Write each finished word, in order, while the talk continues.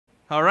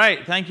All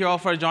right, thank you all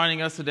for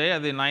joining us today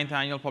at the 9th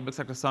Annual Public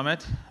Sector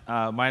Summit.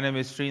 My name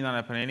is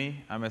Nannapaneni.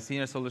 I'm a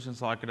Senior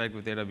Solutions Architect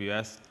with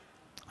AWS.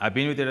 I've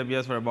been with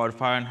AWS for about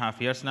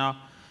 5.5 years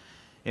now.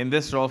 In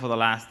this role for the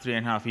last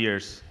 3.5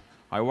 years,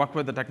 I work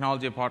with the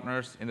technology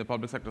partners in the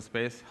public sector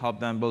space, help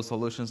them build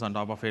solutions on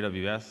top of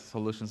AWS,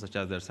 solutions such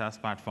as their SaaS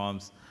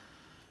platforms,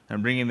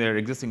 and bringing their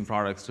existing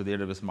products to the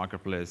AWS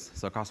marketplace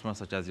so customers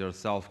such as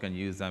yourself can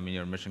use them in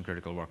your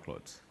mission-critical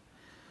workloads.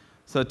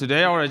 So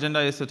today our agenda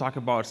is to talk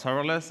about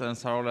serverless and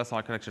serverless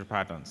architecture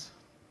patterns.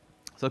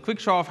 So a quick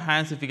show of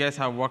hands if you guys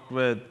have worked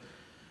with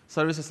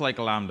services like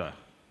Lambda.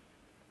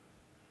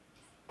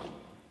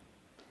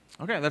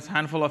 OK, that's a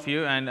handful of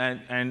you.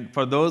 And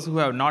for those who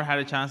have not had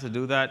a chance to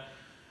do that,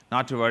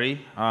 not to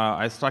worry.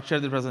 I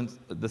structured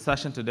the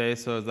session today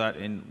so that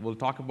we'll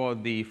talk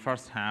about the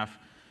first half,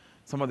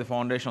 some of the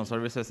foundational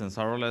services in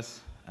serverless.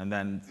 And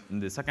then in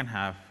the second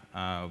half,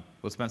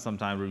 we'll spend some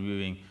time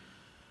reviewing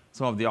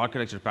some of the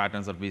architecture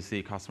patterns that we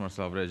see customers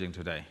leveraging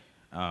today.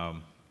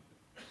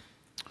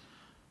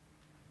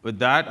 With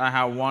that, I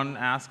have one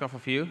ask of a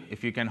few.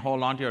 If you can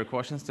hold on to your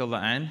questions till the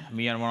end,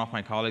 me and one of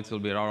my colleagues will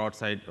be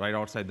right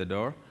outside the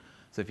door.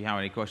 So if you have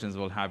any questions,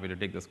 we'll be happy to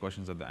take those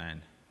questions at the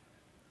end.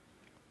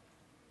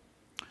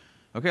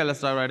 OK, let's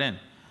dive right in.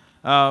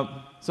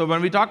 So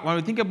when we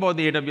think about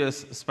the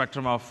AWS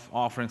spectrum of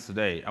offerings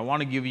today, I want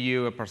to give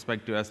you a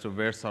perspective as to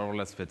where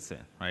serverless fits in,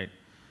 right?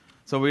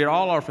 So we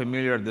all are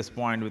familiar at this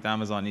point with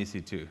Amazon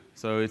EC2.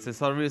 So it's a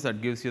service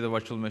that gives you the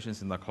virtual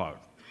machines in the cloud.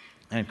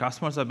 And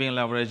customers have been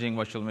leveraging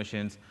virtual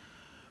machines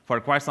for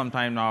quite some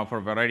time now for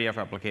a variety of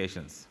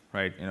applications,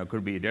 right? It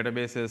could be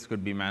databases,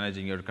 could be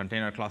managing your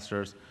container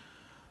clusters,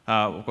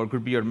 or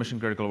could be your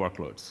mission-critical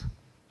workloads.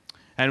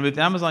 And with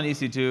Amazon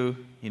EC2,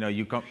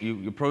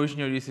 you provision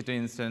your EC2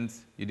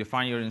 instance, you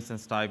define your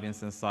instance type,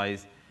 instance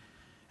size,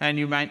 and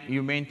you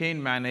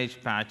maintain,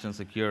 manage, patch, and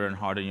secure and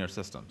harden your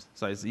systems.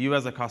 So as you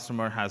as a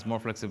customer has more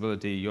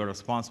flexibility. You're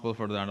responsible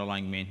for the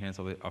underlying maintenance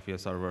of your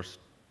servers.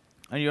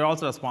 And you're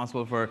also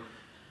responsible for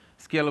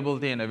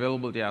scalability and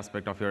availability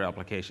aspect of your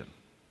application.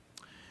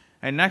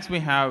 And next, we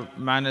have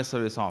managed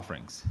service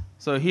offerings.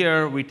 So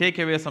here, we take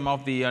away some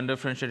of the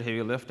undifferentiated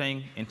heavy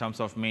lifting in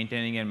terms of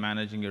maintaining and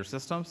managing your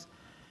systems.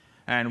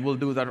 And we'll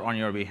do that on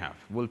your behalf.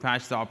 We'll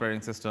patch the operating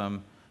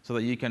system so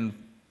that you can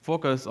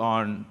focus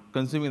on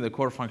consuming the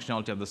core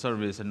functionality of the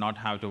service and not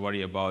have to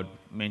worry about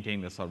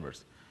maintaining the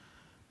servers.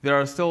 There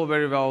are still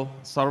very well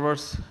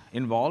servers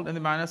involved in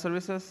the managed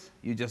services.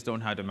 You just don't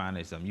have to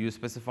manage them. You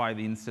specify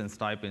the instance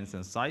type,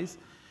 instance size.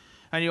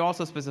 And you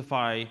also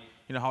specify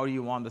how do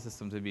you want the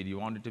system to be. Do you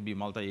want it to be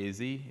multi-AZ,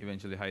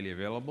 eventually highly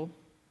available,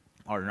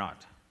 or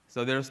not?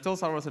 So there are still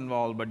servers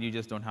involved, but you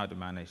just don't have to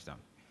manage them.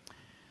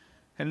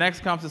 And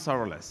next comes the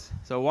serverless.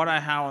 So what I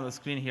have on the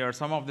screen here are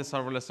some of the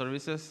serverless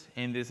services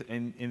in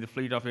the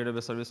fleet of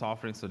AWS service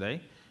offerings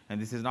today. And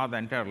this is not the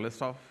entire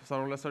list of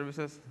serverless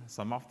services,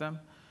 some of them.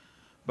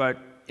 But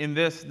in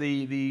this,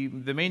 the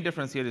main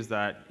difference here is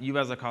that you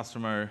as a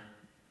customer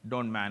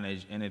don't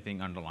manage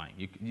anything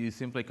underlying. You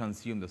simply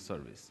consume the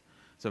service.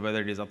 So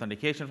whether it is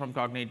authentication from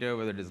Cognito,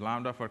 whether it is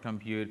Lambda for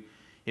compute,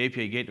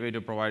 API gateway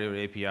to provide your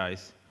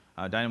APIs,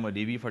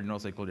 DynamoDB for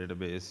NoSQL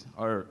database,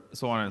 or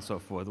so on and so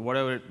forth.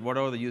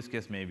 Whatever the use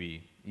case may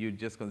be, you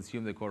just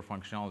consume the core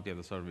functionality of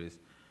the service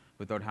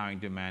without having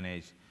to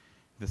manage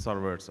the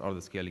servers or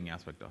the scaling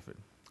aspect of it.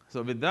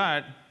 So with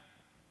that,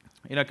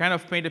 kind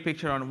of paint a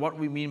picture on what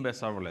we mean by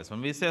serverless.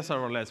 When we say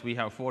serverless, we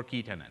have 4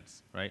 key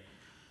tenets, right?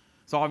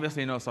 So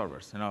obviously, no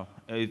servers.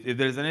 If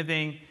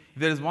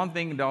there's one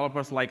thing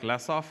developers like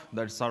less of,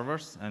 that's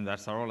servers, and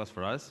that's serverless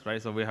for us,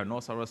 right? So we have no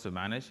servers to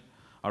manage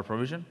our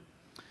provision.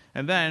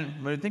 And then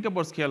when you think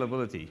about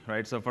scalability,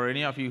 right? So for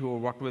any of you who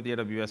have worked with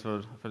AWS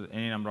for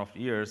any number of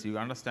years, you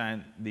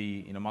understand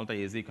the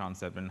multi-AZ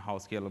concept and how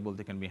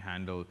scalability can be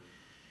handled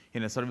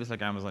in a service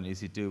like Amazon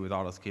EC2 with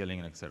auto scaling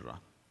and et cetera.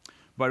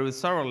 But with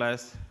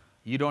serverless,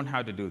 you don't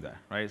have to do that,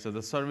 right? So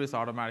the service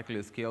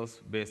automatically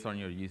scales based on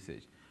your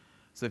usage.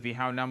 So if you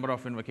have a number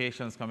of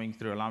invocations coming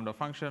through a Lambda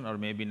function, or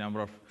maybe a number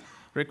of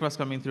requests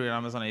coming through your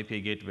Amazon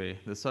API gateway,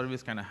 the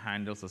service kind of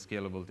handles the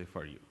scalability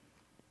for you,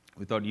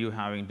 without you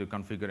having to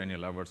configure any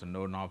levers and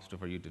no knobs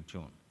for you to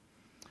tune.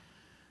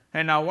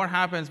 And now what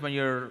happens when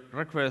your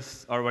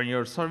request or when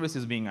your service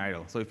is being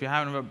idle? So if you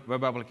have a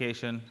web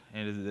application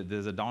and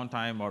there's a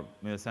downtime, or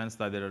in the sense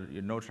that there's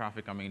no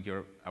traffic coming into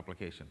your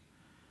application.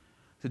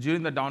 So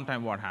during the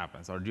downtime, what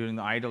happens? Or during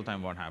the idle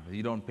time, what happens?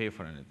 You don't pay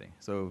for anything.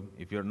 So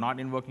if you're not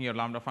invoking your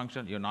Lambda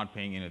function, you're not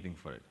paying anything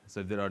for it. So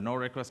if there are no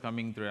requests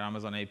coming through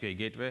Amazon API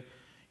gateway,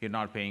 you're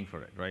not paying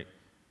for it, right?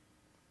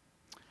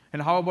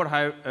 And how about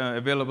high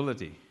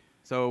availability?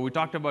 So we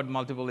talked about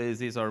multiple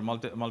AZs or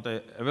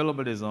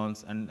multi-availability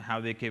zones and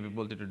have the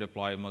capability to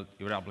deploy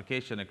your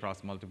application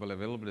across multiple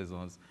availability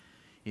zones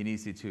in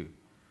EC2.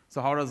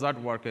 So how does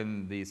that work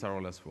in the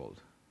serverless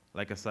world?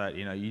 Like I said,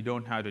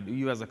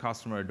 you as a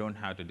customer don't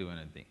have to do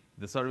anything.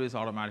 The service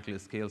automatically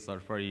scales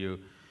that for you,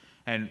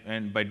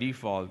 and by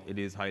default, it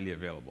is highly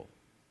available.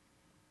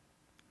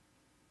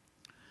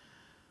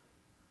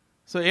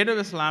 So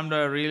AWS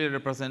Lambda really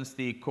represents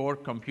the core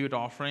compute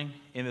offering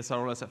in the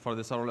serverless, for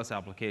the serverless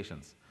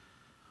applications.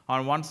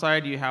 On one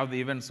side, you have the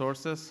event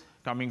sources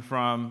coming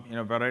from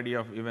a variety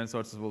of event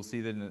sources. We'll see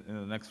that in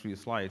the next few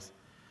slides.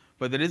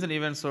 But there is an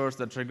event source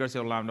that triggers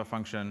your Lambda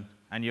function,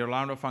 and your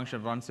Lambda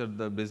function runs the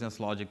business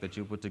logic that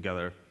you put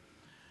together.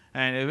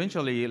 And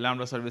eventually,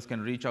 Lambda service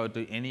can reach out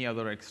to any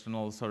other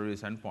external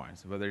service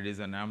endpoints, whether it is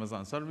an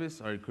Amazon service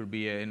or it could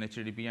be an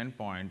HTTP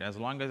endpoint. As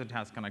long as it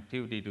has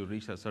connectivity to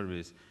reach that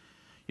service,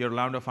 your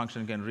Lambda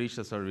function can reach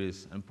the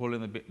service and pull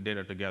in the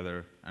data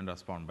together and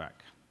respond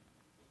back.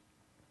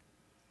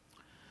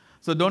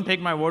 So don't take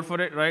my word for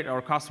it, right?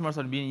 Our customers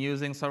have been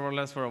using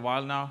serverless for a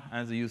while now.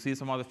 As you see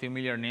some of the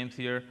familiar names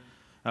here,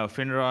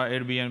 FINRA,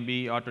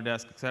 Airbnb,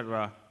 Autodesk, et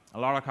cetera. A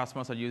lot of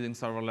customers are using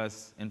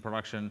serverless in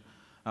production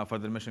for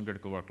their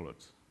mission-critical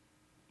workloads.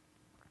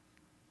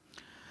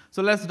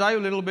 So let's dive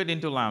a little bit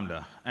into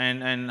Lambda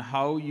and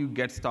how you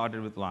get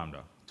started with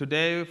Lambda.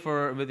 Today, with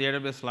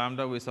AWS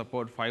Lambda, we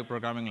support 5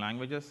 programming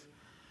languages: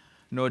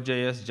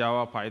 Node.js,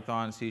 Java,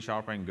 Python, C#,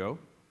 and Go.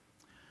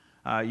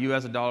 You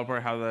as a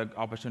developer have the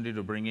opportunity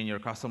to bring in your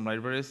custom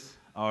libraries,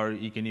 or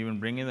you can even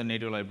bring in the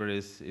native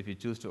libraries if you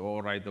choose to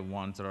override the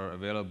ones that are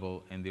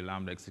available in the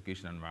Lambda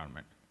execution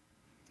environment.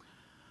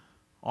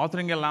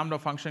 Authoring a Lambda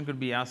function could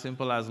be as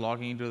simple as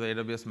logging into the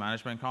AWS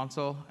Management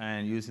Console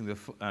and using the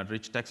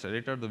rich text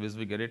editor, the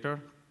Visvig editor.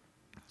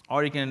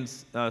 Or you can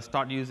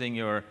start using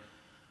your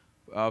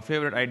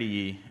favorite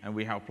IDE, and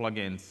we have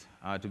plugins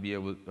to be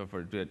able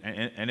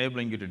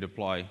enabling you to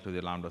deploy to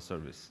the Lambda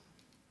service.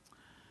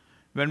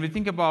 When we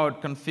think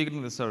about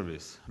configuring the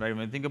service, right?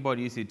 When we think about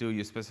EC2,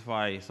 you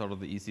specify sort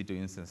of the EC2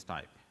 instance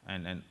type,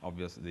 and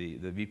obviously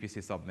the VPC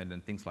subnet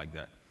and things like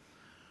that.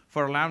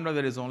 For Lambda,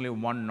 there is only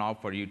one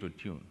knob for you to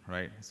tune,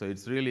 right? So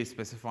it's really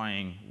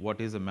specifying what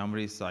is the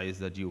memory size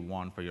that you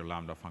want for your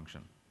Lambda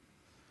function.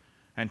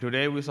 And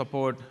today we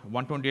support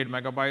 128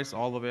 megabytes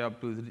all the way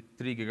up to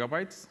 3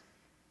 gigabytes.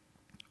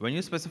 When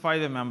you specify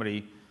the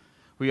memory,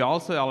 we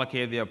also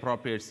allocate the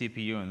appropriate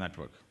CPU and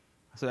network.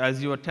 So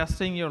as you are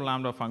testing your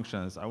Lambda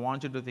functions, I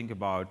want you to think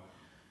about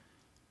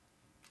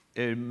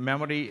a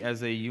memory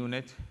as a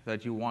unit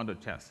that you want to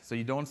test. So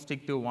you don't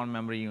stick to one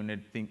memory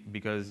unit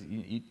because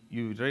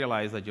you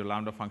realize that your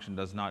Lambda function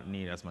does not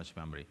need as much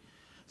memory.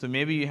 So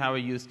maybe you have a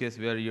use case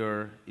where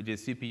it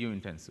is CPU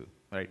intensive,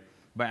 right?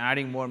 By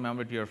adding more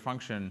memory to your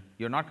function,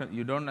 you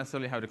don't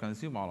necessarily have to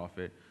consume all of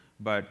it,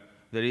 but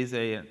there is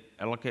a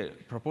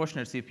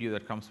proportionate CPU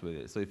that comes with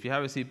it. So if you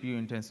have a CPU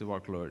intensive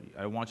workload,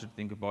 I want you to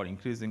think about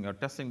increasing or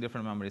testing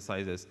different memory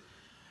sizes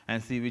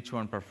and see which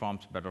one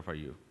performs better for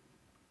you.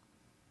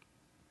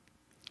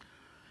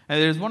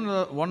 And there's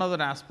one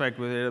other aspect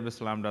with AWS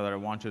Lambda that I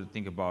want you to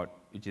think about,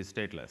 which is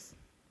stateless.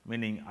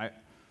 Meaning,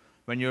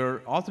 when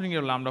you're authoring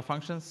your Lambda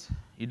functions,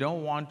 you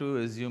don't want to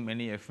assume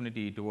any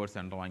affinity towards the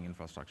underlying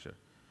infrastructure.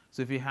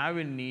 So if you have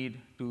a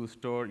need to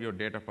store your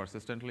data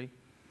persistently,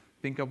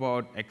 think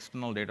about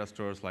external data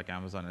stores like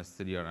Amazon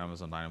S3 or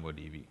Amazon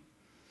DynamoDB.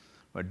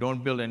 But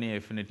don't build any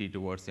affinity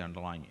towards the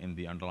underlying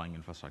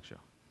infrastructure.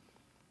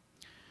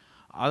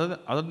 Other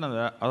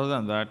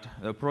than that,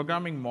 the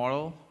programming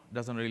model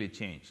doesn't really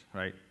change,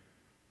 right?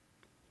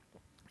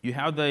 You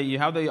have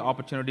the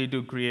opportunity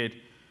to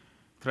create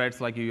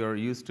threads like you are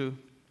used to,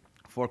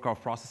 fork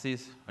off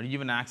processes, or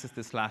even access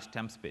the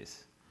 /temp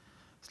space.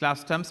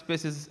 /temp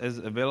space is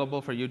available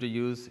for you to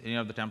use any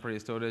of the temporary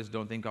storage.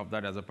 Don't think of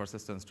that as a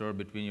persistent store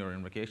between your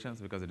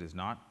invocations, because it is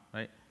not,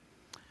 right?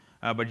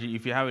 But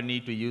if you have a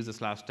need to use the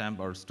 /temp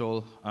or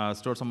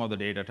store some of the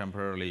data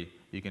temporarily,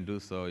 you can do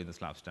so in the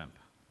 /temp.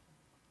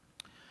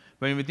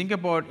 When we think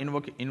about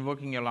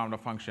invoking a Lambda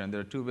function,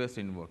 there are 2 ways to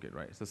invoke it,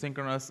 right? So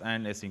synchronous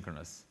and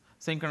asynchronous.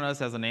 Synchronous,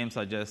 as the name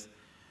suggests,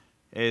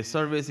 a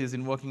service is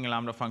invoking a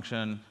Lambda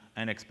function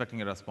and expecting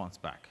a response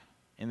back.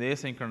 In the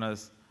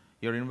asynchronous,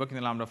 you're invoking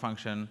the Lambda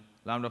function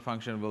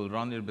will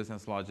run your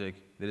business logic.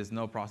 There is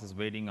no process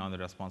waiting on the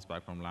response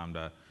back from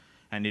Lambda,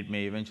 and it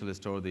may eventually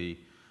store the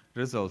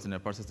results in a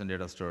persistent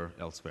data store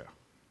elsewhere.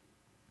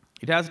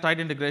 It has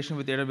tight integration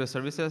with AWS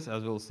services,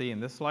 as we'll see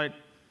in this slide.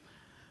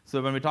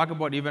 So when we talk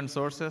about event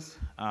sources,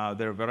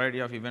 there are a variety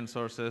of event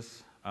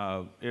sources,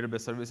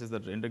 AWS services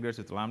that integrates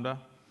with Lambda.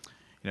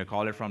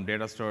 Call it from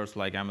data stores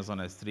like Amazon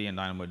S3 and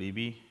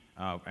DynamoDB,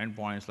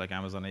 endpoints like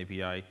Amazon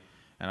API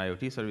and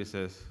IoT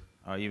services,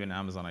 or even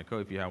Amazon Echo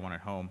if you have one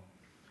at home,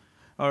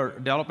 or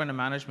development and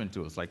management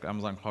tools like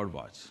Amazon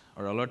CloudWatch,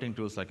 or alerting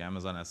tools like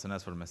Amazon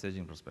SNS for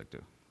messaging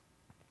perspective.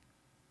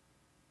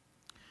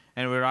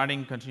 And we're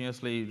adding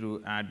continuously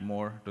to add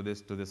more to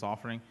this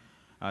offering.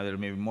 There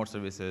may be more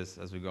services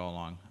as we go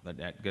along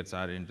that gets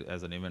added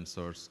as an event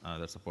source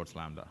that supports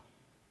Lambda.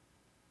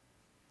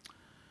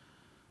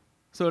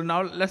 So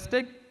now let's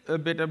take a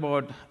bit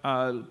about,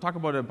 talk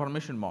about a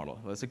permission model.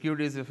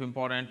 Security is of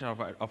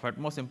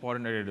utmost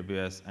important at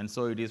AWS, and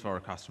so it is for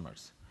our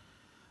customers.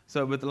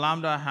 So with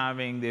Lambda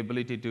having the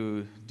ability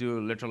to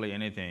do literally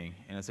anything,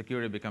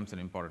 security becomes an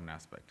important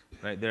aspect,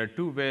 right? There are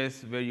 2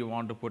 ways where you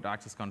want to put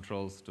access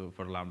controls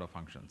for Lambda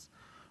functions.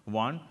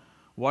 One,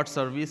 what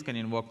service can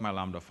invoke my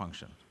Lambda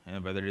function,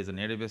 and whether it is an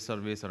AWS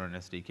service or an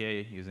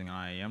SDK using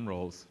IAM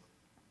roles.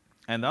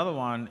 And the other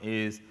one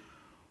is,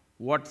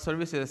 what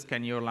services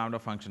can your Lambda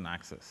function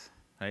access?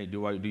 Right?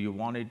 Do you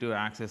want it to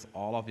access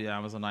all of the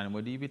Amazon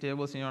DynamoDB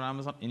tables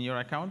in your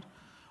account,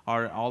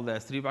 or all the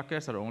S3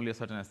 buckets, or only a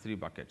certain S3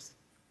 buckets?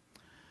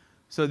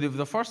 So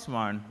the first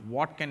one,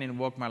 what can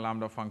invoke my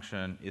Lambda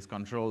function, is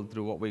controlled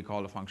through what we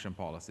call the function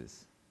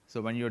policies.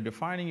 So when you're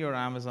defining your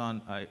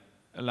Amazon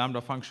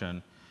Lambda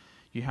function,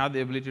 you have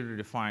the ability to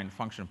define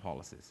function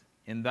policies.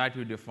 In that,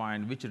 you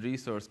define which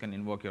resource can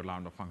invoke your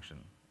Lambda function.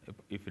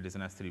 If it is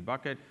an S3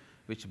 bucket,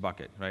 which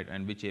bucket, right?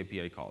 And which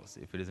API calls.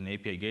 If it is an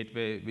API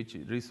gateway, which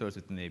resource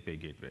within the API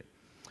gateway,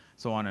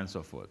 so on and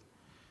so forth.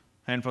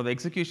 And for the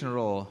execution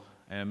role,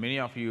 many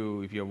of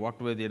you, if you have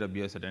worked with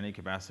AWS at any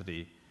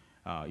capacity,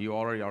 you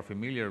already are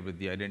familiar with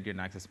the Identity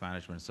and Access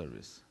Management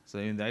Service. So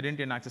in the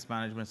Identity and Access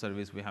Management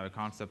Service, we have a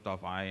concept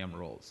of IAM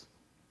roles.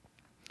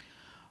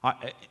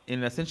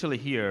 And essentially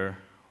here,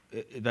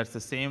 that's the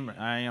same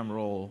IAM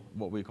role,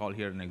 what we call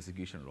here an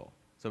execution role.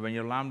 So when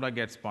your Lambda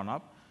gets spun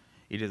up,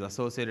 it is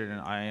associated in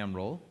an IAM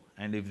role.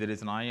 And if there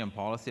is an IAM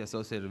policy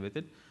associated with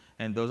it,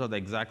 and those are the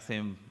exact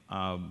same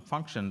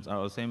functions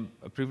or same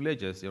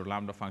privileges your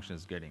Lambda function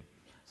is getting.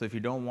 So if you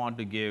don't want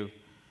to give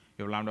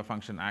your Lambda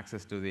function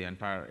access to the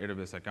entire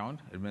AWS account,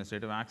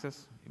 administrative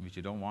access, which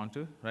you don't want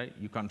to, right?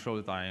 You control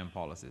with IAM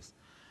policies.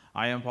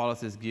 IAM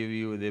policies give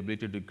you the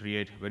ability to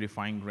create very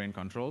fine-grained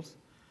controls,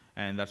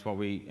 and that's what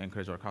we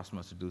encourage our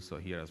customers to do so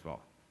here as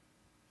well.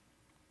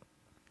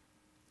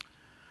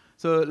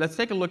 So let's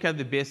take a look at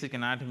the basic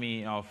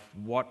anatomy of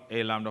what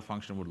a Lambda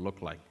function would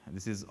look like. And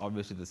this is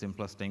obviously the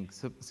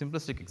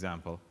simplistic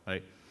example,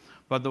 right?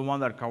 But the one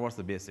that covers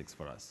the basics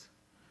for us.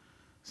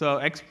 So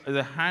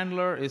the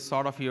handler is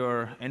sort of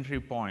your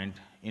entry point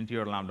into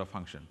your Lambda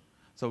function.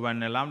 So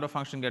when a Lambda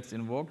function gets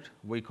invoked,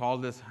 we call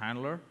this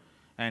handler,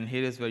 and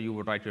here is where you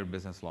would write your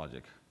business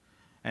logic.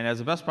 And as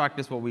a best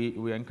practice, what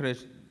we encourage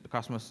the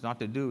customers not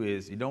to do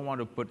is, you don't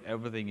want to put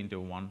everything into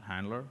one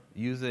handler.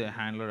 Use a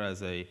handler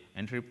as an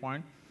entry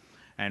point,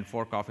 and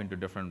fork off into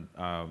different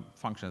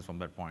functions from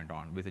that point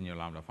on within your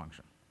Lambda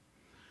function.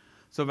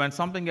 So when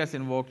something gets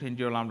invoked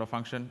into your Lambda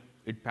function,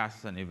 it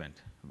passes an event.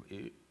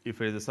 If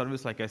it is a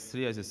service like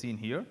S3, as you've seen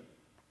here,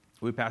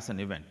 we pass an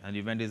event. An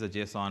event is a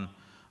JSON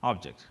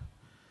object.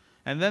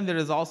 And then there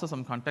is also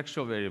some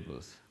contextual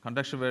variables.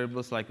 Contextual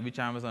variables like which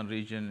Amazon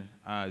region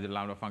the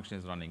Lambda function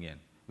is running in,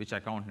 which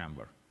account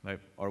number, right?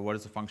 Or what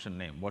is the function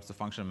name, what's the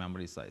function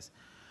memory size.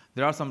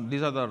 These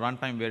are the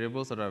runtime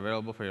variables that are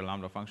available for your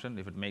Lambda function.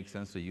 If it makes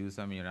sense to use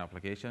them in your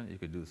application, you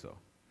could do so.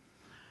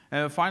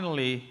 And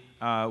finally,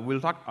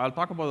 I'll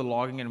talk about the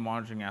logging and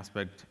monitoring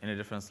aspect in a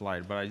different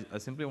slide, but I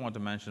simply want to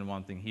mention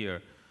one thing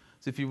here.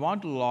 So if you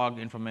want to log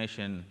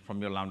information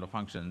from your Lambda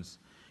functions,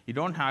 you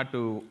don't have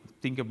to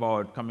think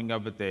about coming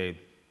up with a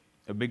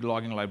big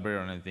logging library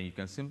or anything. You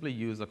can simply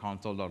use a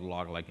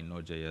console.log like in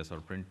Node.js or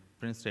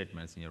print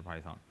statements in your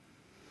Python.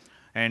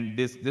 And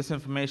this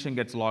information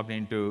gets logged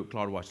into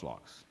CloudWatch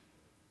logs.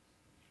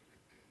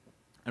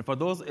 And for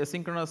those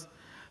synchronous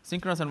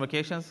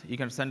invocations, you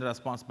can send a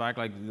response back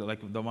like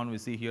the one we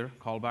see here,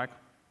 callback.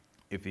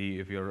 If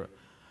your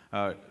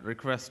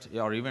request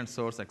or event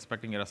source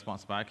expecting a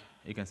response back,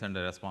 you can send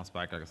a response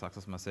back like a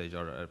success message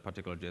or a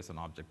particular JSON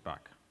object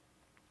back.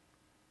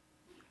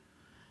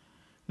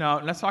 Now,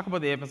 let's talk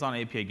about the Amazon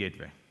API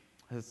Gateway.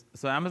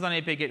 So Amazon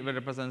API Gateway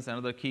represents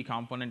another key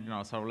component in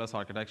our serverless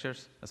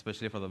architectures,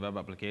 especially for the web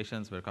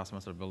applications where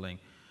customers are building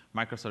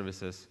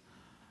microservices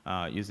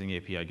using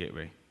API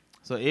Gateway.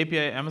 So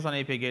Amazon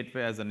API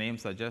Gateway, as the name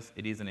suggests,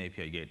 it is an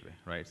API gateway,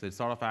 right? So it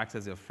sort of acts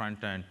as your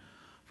front end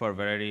for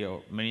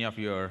many of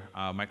your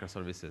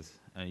microservices.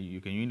 You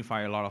can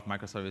unify a lot of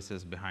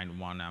microservices behind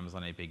one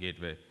Amazon API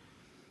Gateway.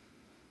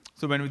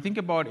 So when we think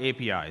about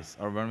APIs,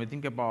 or when we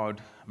think about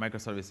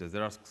microservices,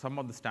 there are some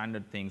of the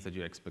standard things that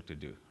you expect to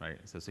do, right?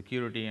 So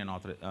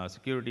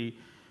security,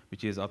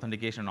 which is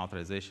authentication and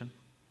authorization,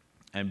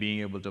 and being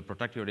able to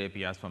protect your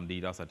APIs from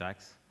DDoS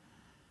attacks.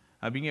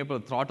 Being able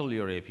to throttle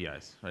your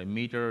APIs, right?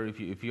 Meter,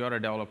 if you are a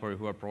developer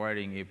who are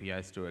providing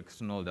APIs to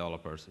external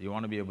developers, you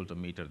want to be able to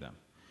meter them.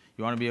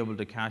 You want to be able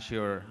to cache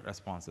your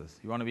responses.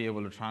 You want to be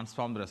able to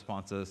transform the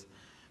responses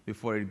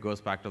before it goes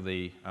back to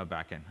the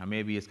backend. And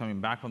maybe it's coming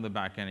back from the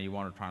backend and you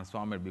want to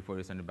transform it before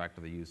you send it back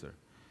to the user.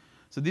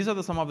 So these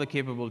are some of the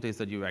capabilities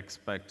that you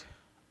expect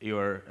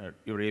your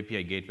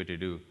API gateway to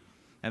do.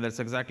 And that's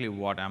exactly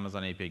what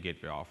Amazon API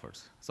Gateway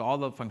offers. So all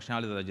the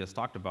functionality that I just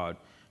talked about,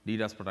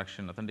 DDoS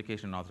protection,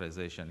 authentication,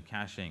 authorization,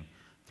 caching,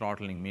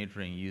 throttling,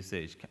 metering,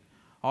 usage,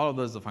 all of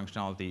those are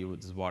functionality,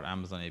 which is what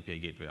Amazon API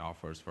Gateway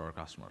offers for our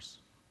customers.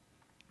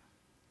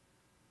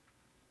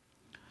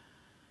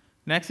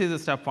 Next is the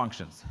step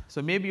functions.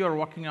 So maybe you're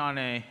working on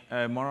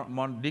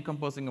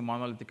decomposing a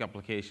monolithic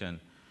application,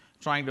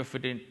 trying to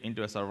fit it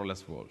into a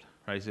serverless world,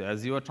 right? So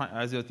as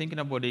you're thinking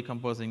about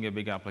decomposing a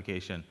big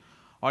application,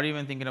 or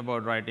even thinking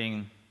about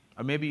writing,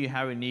 or maybe you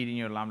have a need in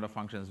your Lambda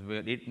functions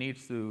where it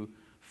needs to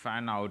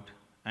fan out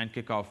and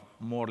kick off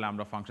more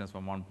Lambda functions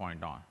from one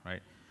point on,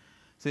 right?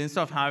 So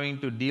instead of having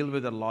to deal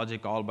with the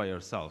logic all by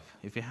yourself,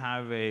 if you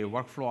have a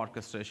workflow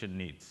orchestration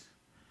needs,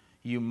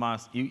 you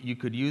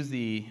could use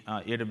the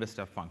AWS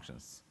Step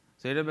Functions.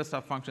 So AWS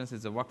Step Functions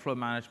is a workflow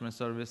management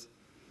service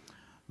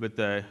with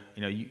the,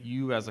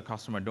 you as a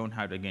customer don't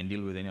have to, again,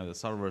 deal with any of the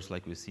servers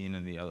like we've seen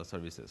in the other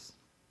services.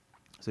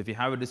 So if you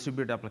have a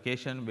distributed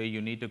application where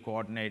you need to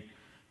coordinate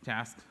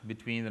tasks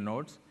between the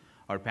nodes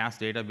or pass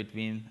data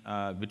between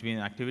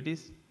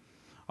activities,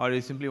 or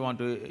you simply want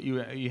to,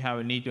 you have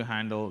a need to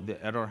handle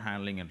the error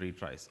handling and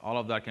retries. All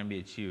of that can be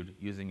achieved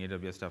using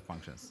AWS Step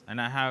Functions.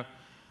 And I have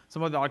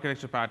some of the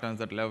architecture patterns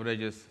that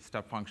leverages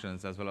Step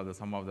Functions as well as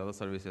some of the other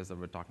services that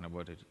we're talking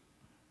about it.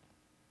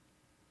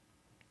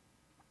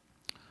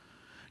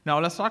 Now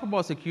let's talk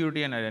about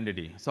security and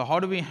identity. So how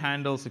do we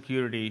handle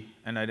security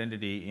and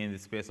identity in the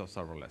space of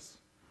serverless?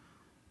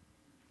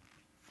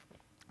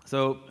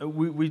 So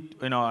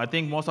I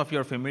think most of you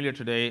are familiar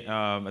today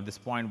at this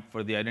point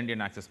for the identity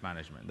and access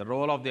management. The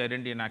role of the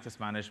identity and access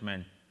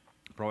management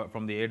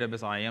from the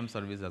AWS IAM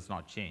service has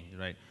not changed,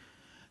 right?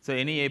 So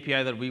any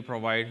API that we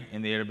provide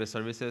in the AWS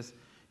services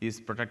is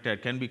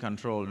protected, can be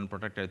controlled and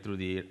protected through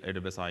the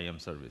AWS IAM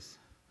service.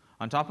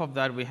 On top of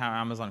that, we have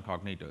Amazon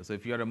Cognito. So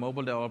if you're a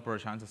mobile developer,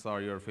 chances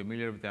are you're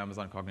familiar with the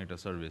Amazon Cognito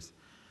service.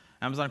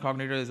 Amazon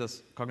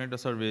Cognito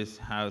service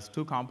has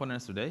two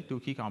components today, two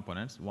key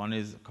components. One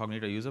is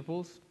Cognito user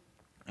pools,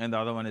 and the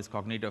other one is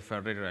Cognito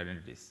federated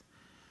identities.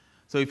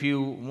 So if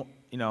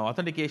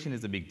authentication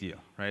is a big deal,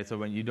 right? So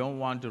when you don't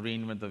want to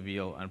reinvent the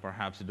wheel and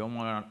perhaps you don't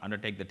want to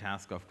undertake the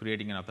task of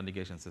creating an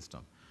authentication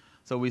system.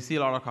 So we see a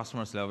lot of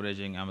customers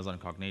leveraging Amazon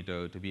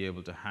Cognito to be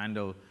able to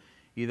handle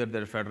either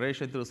their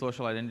federation through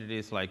social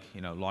identities like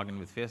login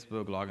with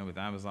Facebook, login with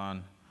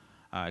Amazon,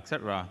 et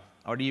cetera,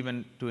 or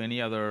even to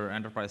any other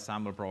enterprise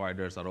SAML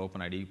providers or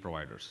OpenID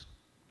providers.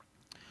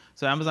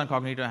 So Amazon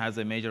Cognito has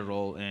a major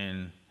role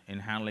in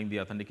handling the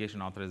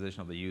authentication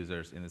authorization of the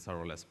users in the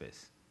serverless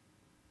space.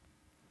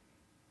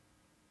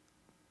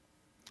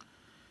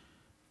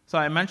 So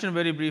I mentioned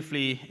very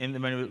briefly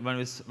when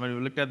we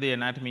looked at the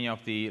anatomy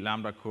of the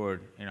Lambda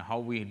code, how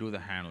we do the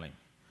handling.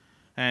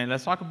 And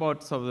let's talk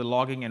about some of the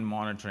logging and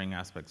monitoring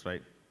aspects,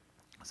 right?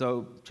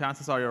 So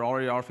chances are you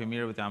already are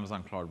familiar with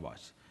Amazon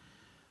CloudWatch.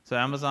 So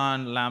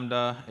Amazon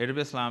Lambda,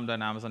 AWS Lambda,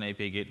 and Amazon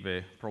API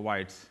Gateway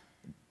provides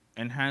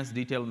enhanced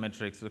detailed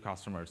metrics to the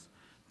customers.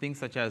 Things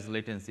such as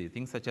latency,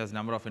 things such as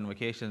number of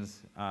invocations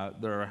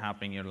that are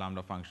happening in your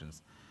Lambda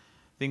functions.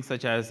 Things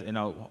such as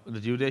the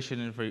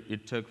duration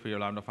it took for your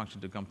Lambda function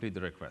to complete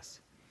the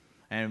request.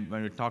 And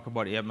when we talk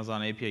about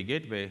Amazon API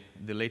Gateway,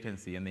 the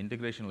latency and the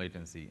integration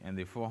latency and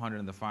the 400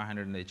 and the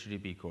 500 and the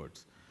HTTP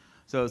codes.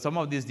 So some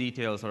of these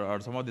details or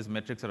some of these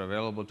metrics are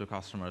available to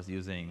customers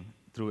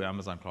through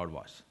Amazon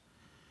CloudWatch.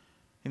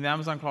 In the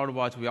Amazon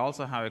CloudWatch, we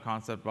also have a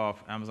concept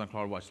of Amazon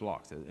CloudWatch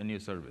logs, a new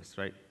service,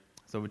 right?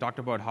 So we talked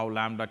about how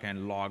Lambda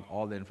can log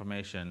all the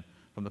information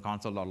from the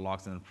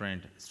console.logs and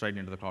print straight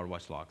into the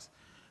CloudWatch logs.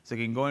 So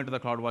you can go into the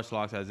CloudWatch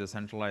logs as a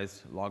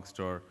centralized log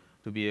store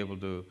to be able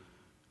to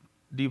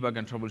debug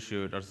and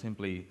troubleshoot or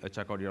simply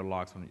check out your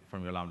logs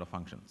from your Lambda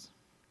functions.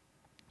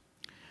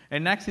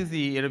 And next is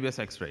the AWS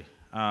X-Ray.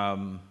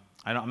 I'm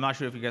not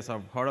sure if you guys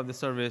have heard of this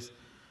service,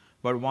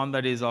 but one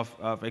that is of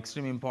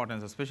extreme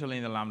importance, especially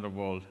in the Lambda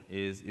world,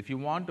 is if you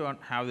want to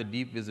have the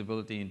deep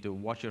visibility into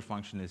what your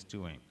function is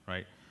doing,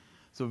 right?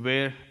 So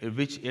which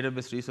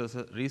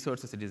AWS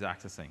resources it is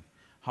accessing.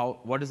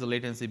 What is the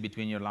latency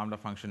between your Lambda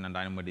function and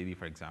DynamoDB,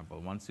 for example?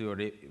 Once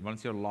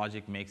your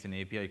logic makes an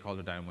API call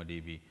to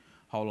DynamoDB,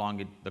 how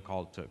long the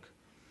call took.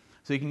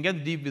 So you can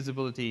get deep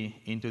visibility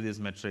into these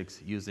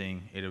metrics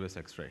using AWS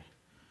X-Ray.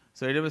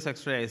 So AWS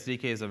X-Ray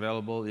SDK is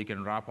available. You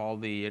can wrap all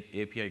the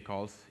API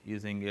calls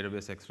using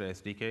AWS X-Ray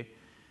SDK,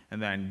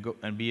 and then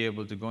be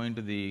able to go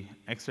into the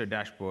X-Ray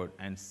dashboard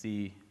and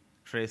see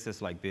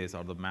traces like this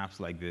or the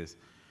maps like this.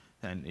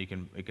 And it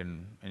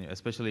can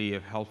especially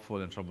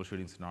helpful in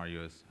troubleshooting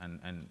scenarios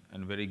and a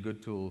very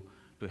good tool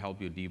to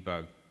help you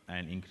debug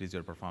and increase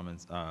your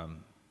performance,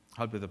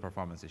 help with the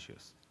performance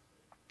issues.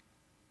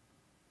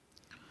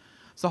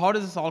 So how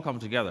does this all come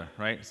together,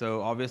 right?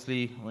 So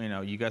obviously,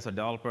 you guys are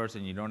developers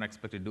and you don't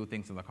expect to do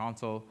things in the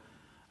console,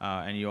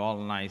 and you all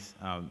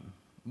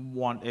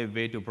want a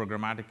way to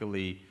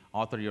programmatically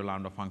author your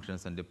Lambda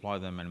functions and deploy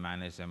them and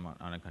manage them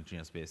on a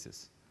continuous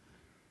basis.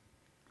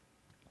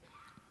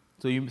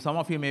 So some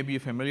of you may be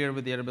familiar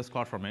with the AWS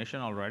CloudFormation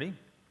already.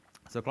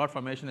 So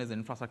CloudFormation is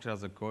infrastructure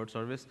as a code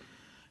service,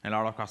 and a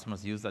lot of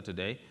customers use that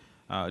today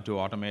to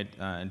automate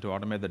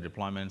the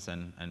deployments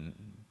and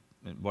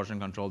version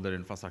control their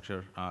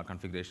infrastructure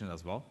configuration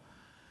as well.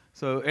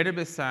 So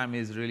AWS SAM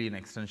is really an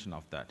extension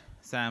of that.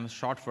 SAM,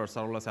 short for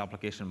Serverless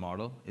Application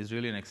Model, is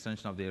really an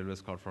extension of the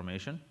AWS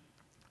CloudFormation.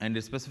 And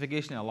the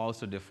specification allows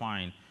to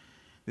define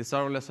the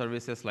serverless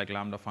services like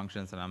Lambda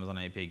functions and Amazon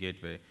API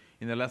Gateway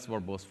in a less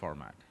verbose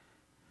format.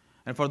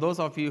 And for those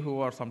of you who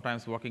are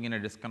sometimes working in a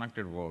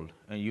disconnected world,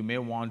 you may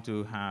want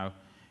to have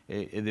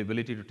the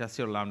ability to test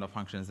your Lambda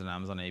functions in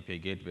Amazon API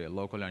Gateway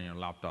locally on your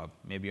laptop.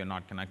 Maybe you're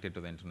not connected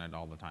to the internet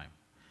all the time.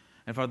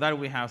 And for that,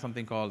 we have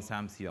something called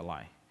SAM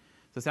CLI.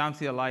 So SAM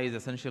CLI is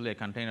essentially a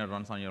container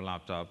runs on your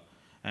laptop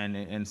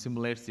and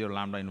simulates your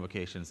Lambda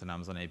invocations and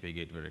Amazon API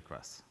Gateway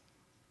requests.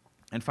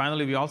 And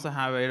finally, we also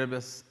have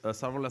AWS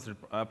serverless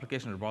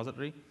application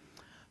repository,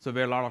 so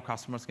where a lot of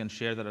customers can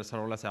share their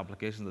serverless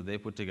applications that they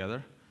put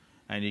together,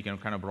 and you can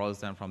kind of browse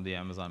them from the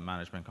Amazon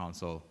Management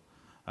Console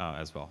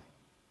as well.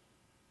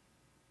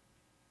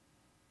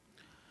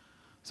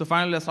 So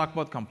finally, let's talk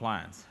about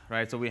compliance,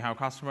 right? So we have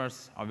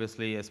customers,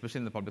 obviously, especially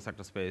in the public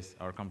sector space,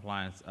 our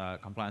compliance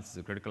is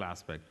a critical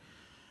aspect.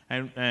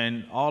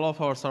 And all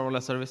of our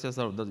serverless services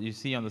that you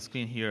see on the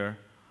screen here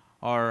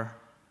are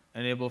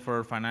enabled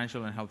for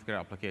financial and healthcare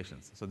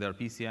applications. So they're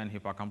PCI and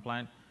HIPAA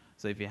compliant.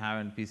 So if you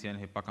have a PCI and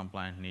HIPAA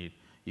compliant need,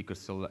 you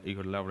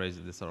could leverage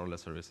the serverless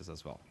services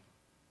as well.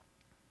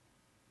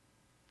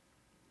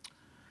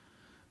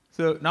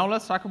 So now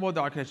let's talk about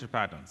the architecture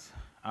patterns.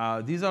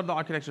 These are the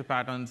architecture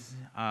patterns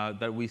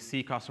that we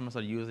see customers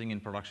are using in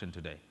production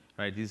today,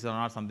 right? These are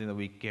not something that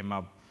we came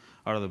up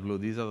out of the blue.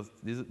 These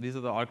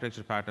are the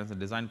architecture patterns and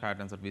design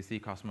patterns that we see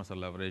customers are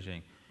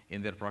leveraging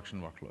in their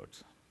production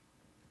workloads.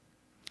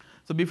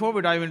 So before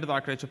we dive into the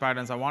architecture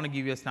patterns, I want to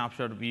give you a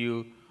snapshot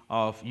view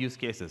of use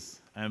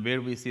cases and where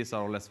we see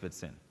serverless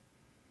fits in.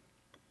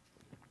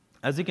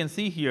 As you can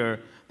see here,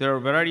 there are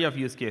a variety of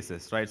use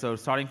cases, right? So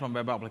starting from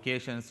web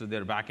applications to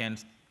their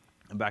backends.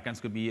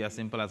 Backends could be as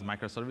simple as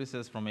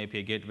microservices from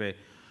API Gateway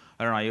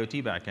or an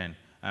IoT backend,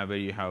 where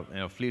you have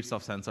fleets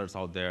of sensors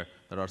out there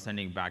that are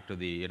sending back to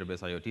the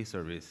AWS IoT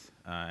service,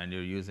 and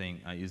you're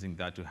using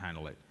that to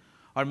handle it.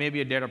 Or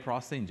maybe a data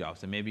processing job.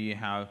 So maybe you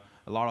have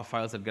a lot of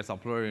files that gets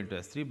uploaded into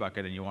S3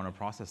 bucket and you want to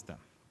process them,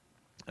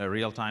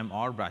 real-time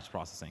or batch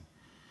processing.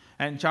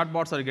 And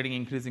chatbots are getting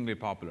increasingly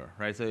popular,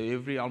 right? So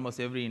almost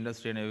every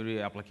industry and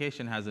every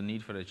application has a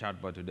need for a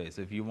chatbot today.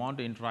 So if you want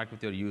to interact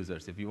with your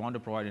users, if you want to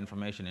provide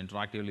information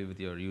interactively with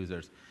your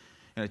users,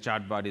 a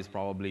chatbot is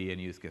probably a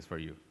use case for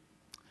you.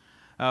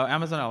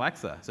 Amazon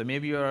Alexa. So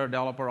maybe you're a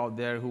developer out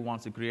there who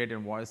wants to create a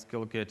voice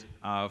skill kit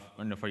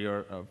for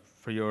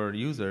your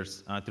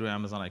users through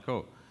Amazon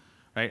Echo,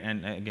 right?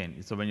 And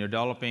again, so when you're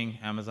developing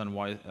Amazon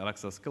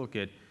Alexa skill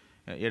kit,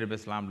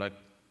 AWS Lambda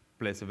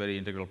plays a very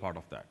integral part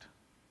of that.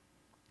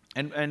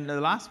 And the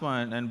last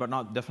one, but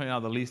definitely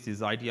not the least,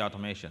 is IT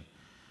automation.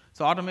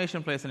 So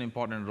automation plays an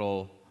important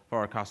role for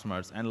our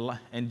customers,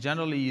 and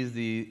generally is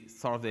the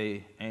sort of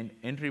an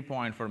entry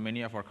point for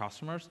many of our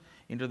customers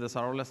into the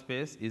serverless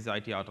space is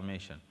IT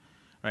automation,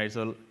 right?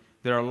 So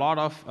there are a lot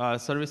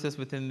of services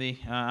within the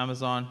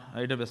Amazon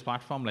AWS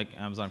platform, like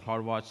Amazon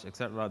CloudWatch, et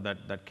cetera,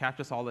 that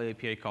captures all the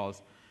API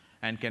calls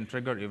and can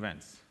trigger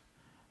events.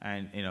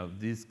 And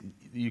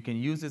you can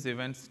use these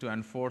events to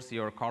enforce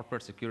your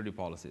corporate security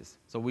policies.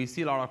 So we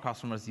see a lot of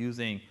customers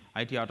using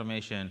IT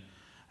automation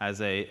as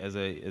an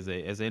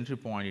entry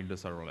point into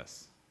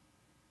serverless.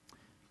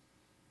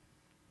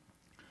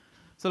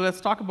 So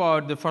let's talk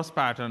about the first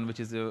pattern, which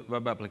is the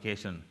web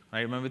application.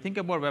 Right? When we think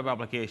about web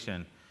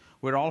application,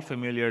 we're all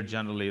familiar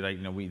generally. Right?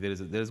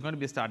 There's going to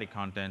be static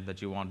content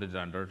that you want to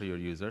render to your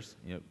users,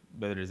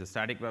 whether it's a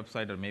static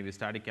website or maybe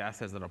static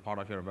assets that are part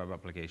of your web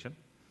application.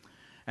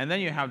 And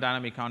then you have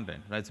dynamic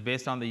content, right? It's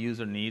based on the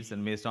user needs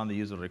and based on the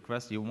user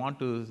request. You want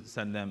to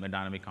send them a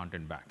dynamic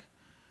content back.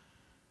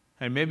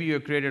 And maybe you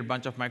created a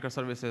bunch of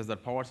microservices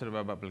that powers your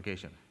web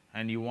application,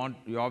 and you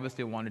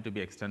obviously want it to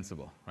be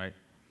extensible, right?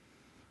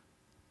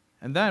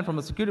 And then from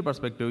a security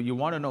perspective, you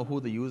want to know who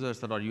the users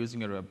that are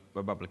using your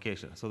web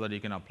application so that you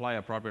can apply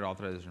appropriate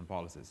authorization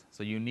policies.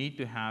 So you need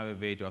to have a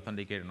way to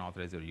authenticate and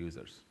authorize your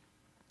users.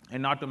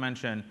 And not to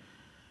mention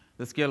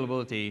the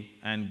scalability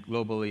and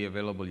globally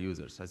available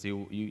users. As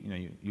you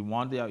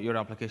want your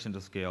application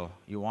to scale,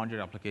 you want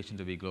your application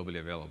to be globally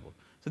available.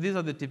 So these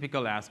are the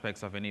typical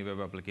aspects of any web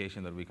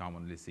application that we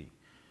commonly see.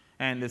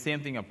 And the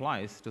same thing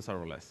applies to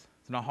serverless.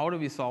 So now how do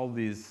we solve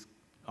these?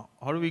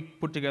 How do we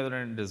put together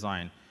a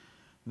design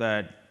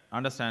that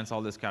understands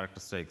all these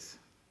characteristics?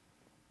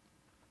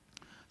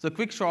 So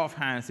quick show of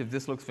hands if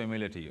this looks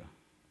familiar to you.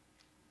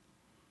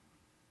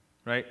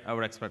 Right? I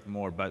would expect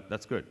more, but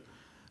that's good.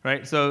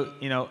 Right? So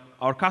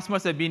our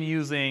customers have been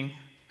using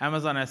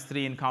Amazon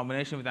S3 in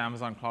combination with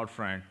Amazon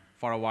CloudFront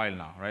for a while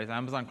now. Right? So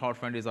Amazon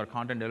CloudFront is our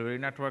content delivery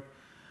network,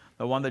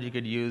 the one that you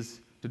could use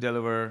to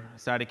deliver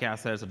static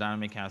assets or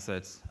dynamic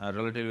assets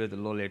relatively with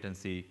low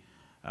latency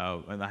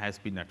and the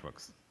high-speed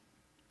networks.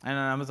 And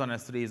Amazon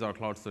S3 is our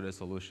cloud storage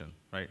solution,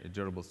 right? A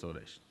durable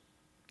storage.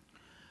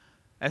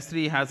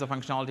 S3 has a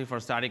functionality for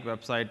static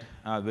website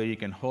where you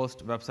can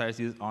host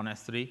websites on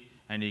S3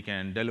 and you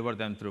can deliver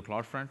them through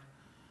CloudFront.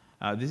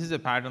 This is a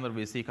pattern that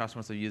we see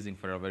customers are using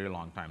for a very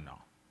long time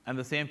now. And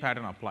the same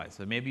pattern applies.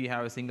 So maybe you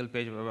have a single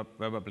page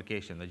web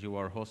application that you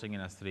are hosting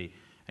in S3,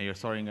 and you're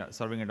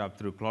serving it up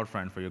through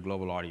CloudFront for your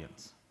global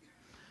audience.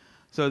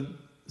 So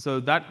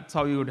that's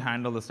how you would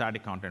handle the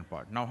static content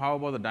part. Now, how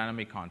about the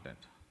dynamic content?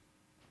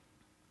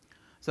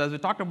 So as we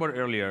talked about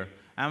earlier,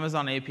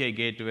 Amazon API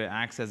Gateway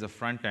acts as a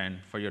front end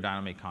for your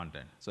dynamic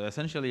content. So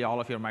essentially, all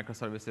of your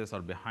microservices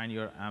are behind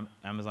your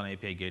Amazon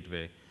API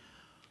Gateway,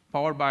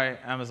 powered by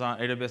Amazon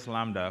AWS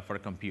Lambda for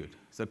compute.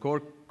 So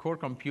core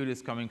compute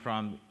is coming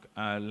from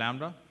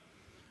Lambda,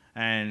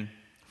 And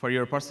for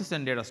your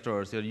persistent data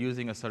stores, you're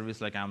using a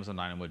service like Amazon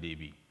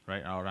DynamoDB,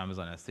 right, or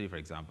Amazon S3, for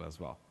example, as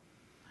well.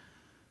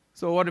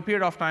 So over a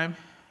period of time,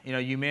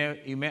 you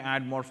may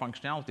add more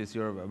functionalities to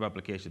your web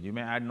application. You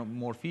may add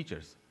more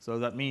features. So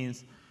that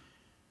means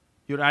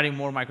you're adding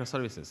more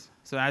microservices.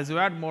 So as you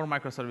add more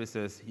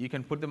microservices, you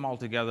can put them all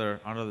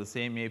together under the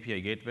same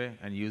API gateway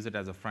and use it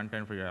as a front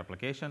end for your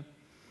application.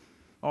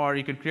 Or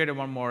you could create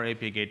one more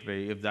API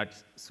gateway if that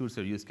suits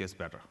your use case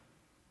better.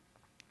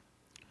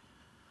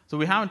 So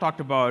we haven't talked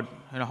about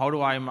how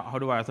do I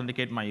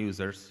authenticate my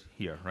users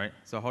here, right?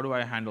 So how do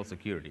I handle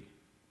security?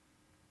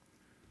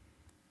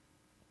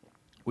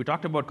 We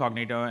talked about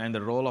Cognito and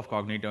the role of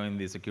Cognito in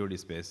the security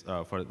space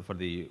for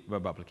the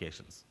web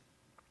applications.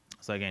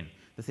 So again,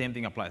 the same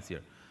thing applies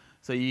here.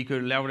 So you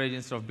could leverage,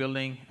 instead of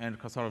building and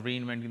sort of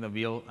reinventing the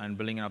wheel and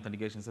building an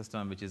authentication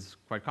system, which is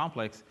quite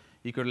complex,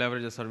 you could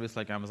leverage a service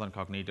like Amazon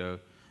Cognito,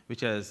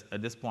 which has,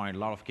 at this point, a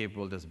lot of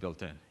capabilities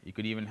built in. You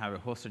could even have a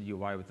hosted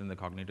UI within the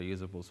Cognito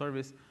user pool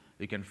service.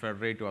 You can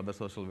federate to other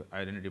social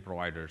identity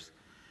providers.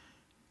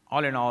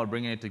 All in all,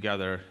 bringing it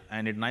together,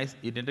 and it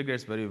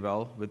integrates very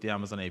well with the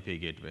Amazon API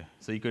gateway.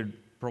 So you could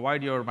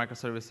provide your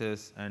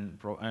microservices and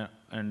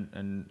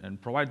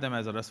provide them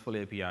as a RESTful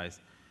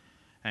APIs,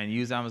 and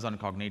use Amazon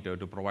Cognito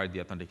to provide the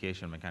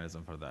authentication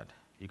mechanism for that.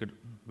 You could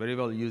very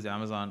well use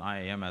Amazon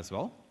IAM as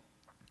well,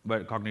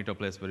 but Cognito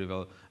plays very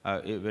well,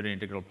 a very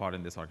integral part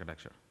in this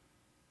architecture.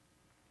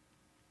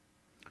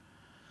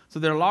 So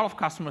there are a lot of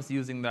customers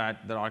using that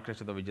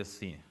architecture that we just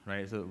seen,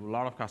 right? So a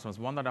lot of customers.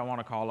 One that I want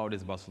to call out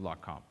is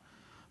Bustle.com.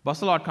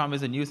 Bustle.com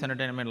is a news,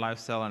 entertainment,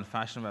 lifestyle, and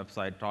fashion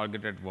website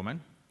targeted at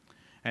women.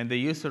 And they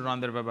used to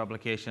run their web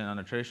application on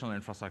a traditional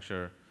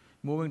infrastructure.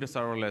 Moving to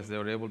serverless, they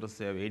were able to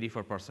save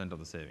 84% of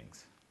the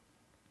savings.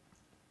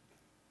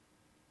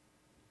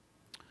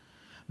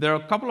 There are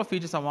a couple of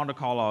features I want to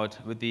call out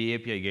with the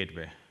API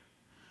gateway.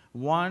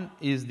 One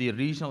is the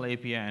regional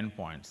API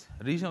endpoints.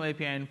 Regional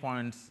API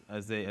endpoints,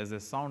 as they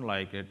sound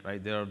like it,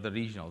 right? They are the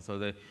regional.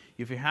 So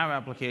if you have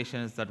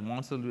applications that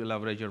want to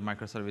leverage your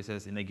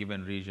microservices in a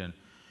given region,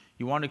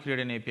 you want to create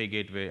an API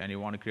gateway and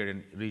you want to create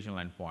a regional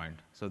endpoint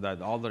so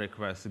that all the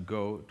requests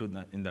go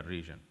in that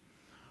region.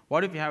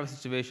 What if you have a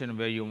situation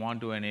where you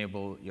want to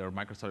enable your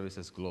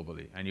microservices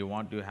globally and you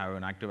want to have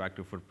an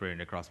active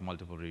footprint across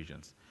multiple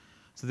regions?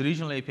 So the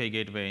regional API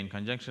gateway, in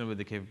conjunction with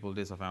the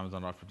capabilities of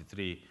Amazon Route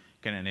 53,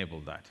 can enable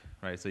that,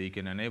 right? So you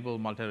can enable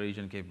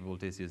multi-region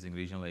capabilities using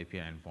regional API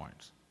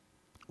endpoints.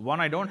 One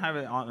I don't have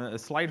a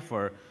slide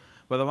for,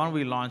 but the one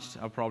we launched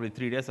probably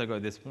 3 days ago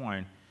at this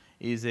point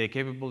is a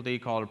capability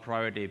called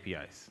private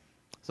APIs.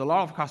 So a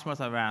lot of customers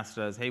have asked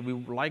us, hey, we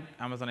like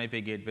Amazon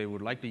API Gateway, we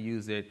would like to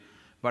use it,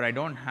 but I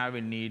don't have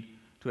a need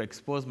to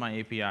expose my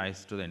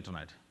APIs to the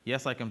internet.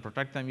 Yes, I can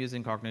protect them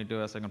using Cognito,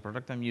 yes, I can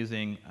protect them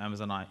using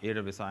Amazon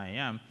AWS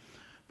IAM,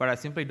 but I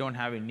simply don't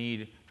have a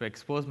need to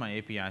expose my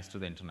APIs to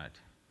the internet.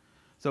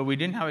 So we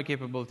didn't have a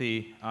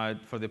capability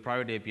for the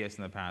private APIs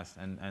in the past,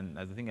 and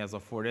I think as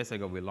of 4 days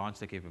ago, we launched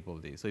the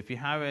capability. So if you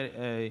have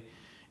a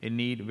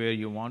need where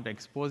you want to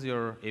expose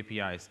your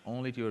APIs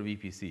only to your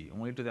VPC,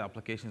 only to the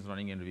applications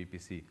running in the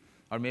VPC,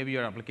 or maybe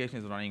your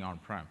application is running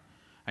on-prem,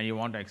 and you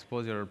want to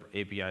expose your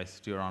APIs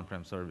to your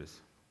on-prem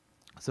service.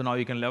 So now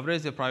you can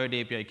leverage the private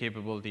API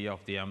capability of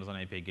the Amazon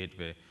API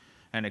Gateway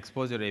and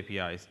expose your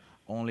APIs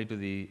only to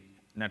the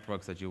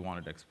networks that you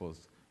wanted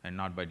exposed and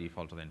not by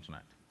default to the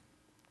internet.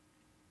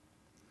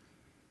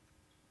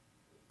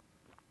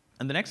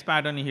 And the next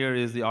pattern here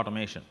is the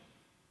automation.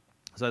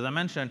 So as I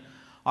mentioned,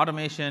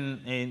 automation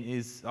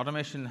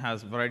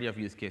has a variety of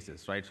use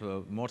cases, right?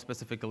 So more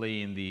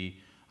specifically in the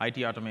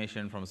IT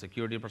automation from a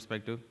security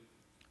perspective,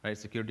 right?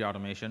 Security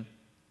automation,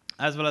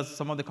 as well as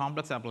some of the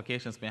complex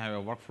applications may have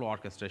a workflow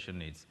orchestration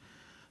needs.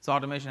 So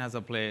automation has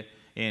a play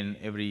in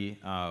every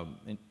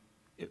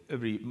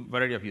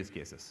variety of use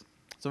cases.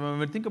 So when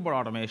we think about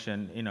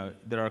automation,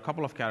 there are a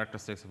couple of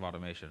characteristics of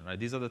automation, right?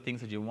 These are the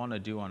things that you want to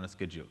do on a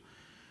schedule.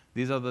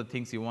 These are the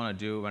things you want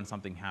to do when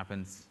something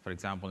happens, for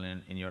example,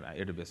 in your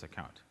AWS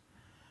account.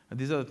 And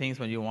these are the things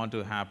when you want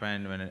to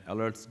happen when an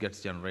alert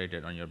gets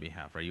generated on your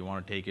behalf, right? You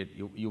want to take it,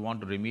 you want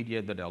to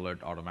remediate that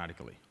alert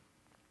automatically.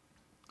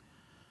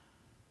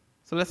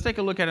 So let's take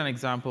a look at an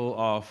example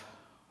of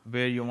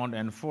where you want to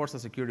enforce a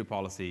security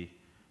policy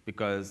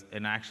because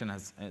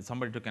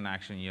somebody took an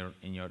action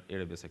in your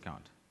AWS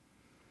account.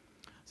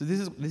 So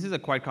this is a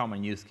quite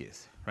common use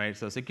case, right?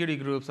 So security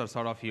groups are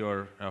sort of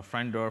your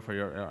front door for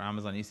your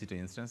Amazon EC2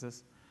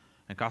 instances,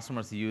 and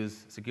customers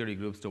use security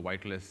groups to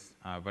whitelist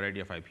a variety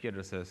of IP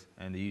addresses,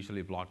 and they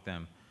usually block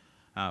them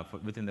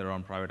within their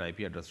own private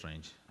IP address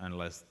range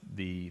unless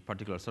the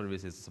particular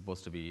service is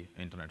supposed to be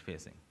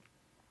internet-facing.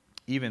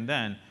 Even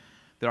then,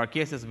 there are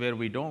cases where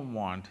we don't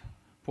want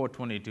port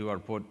 22 or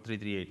port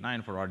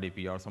 3389 for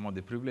RDP or some of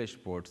the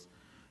privileged ports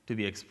to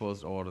be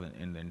exposed over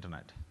in the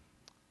internet.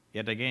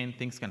 Yet again,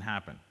 things can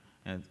happen.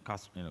 And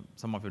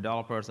some of your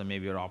developers and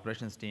maybe your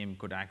operations team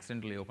could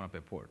accidentally open up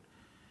a port.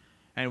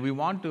 And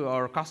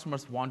our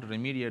customers want to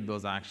remediate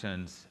those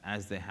actions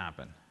as they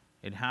happen.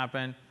 It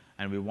happened,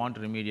 and we want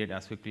to remediate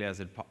as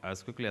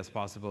quickly as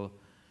possible.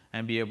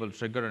 and be able to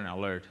trigger an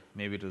alert,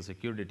 maybe to the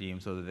security team,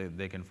 so that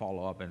they can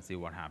follow up and see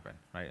what happened,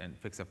 right, and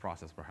fix a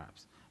process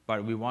perhaps.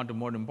 But we want to,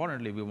 more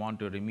importantly, we want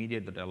to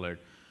remediate that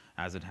alert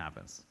as it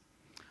happens.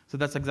 So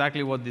that's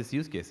exactly what this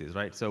use case is,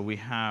 right? So we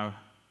have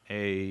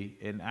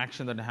an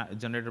action that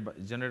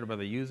generated by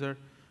the user.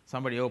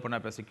 Somebody opened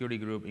up a security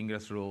group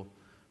ingress rule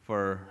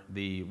for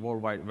the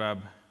World Wide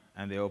Web,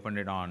 and they opened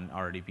it on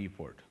RDP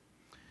port.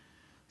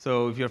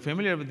 So if you're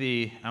familiar with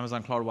the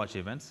Amazon CloudWatch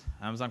events,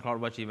 Amazon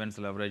CloudWatch events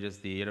leverages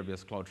the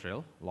AWS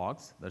CloudTrail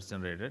logs that's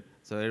generated.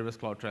 So AWS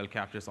CloudTrail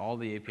captures all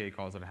the API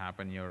calls that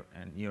happen in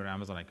your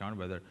Amazon account,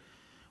 whether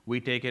we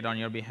take it on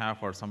your behalf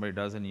or somebody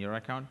does in your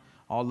account.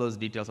 All those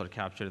details are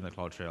captured in the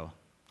CloudTrail.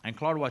 And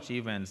CloudWatch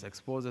events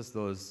exposes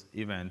those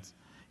events,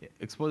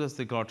 exposes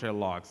the CloudTrail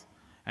logs,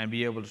 and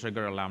be able to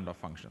trigger a Lambda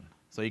function.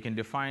 So you can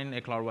define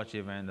a CloudWatch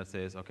event that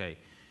says, OK,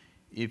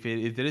 if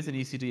there is an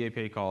EC2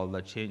 API call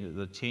that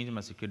changes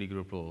my security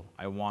group rule,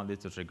 I want this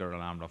to trigger a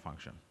Lambda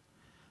function.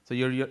 So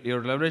you're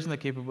leveraging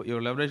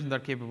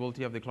that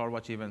capability of the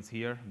CloudWatch events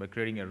here by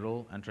creating a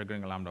rule and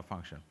triggering a Lambda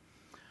function.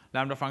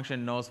 Lambda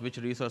function knows which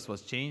resource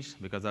was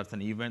changed, because that's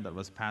an event that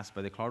was passed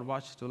by the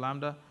CloudWatch to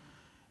Lambda.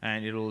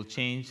 And it'll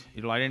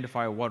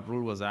identify what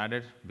rule was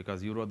added,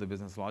 because you wrote the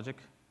business logic.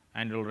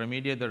 And it'll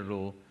remediate the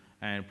rule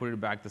and put it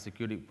back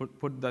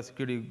put the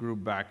security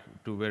group back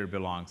to where it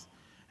belongs,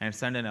 and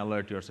send an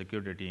alert to your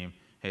security team,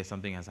 hey,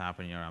 something has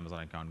happened in your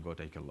Amazon account, go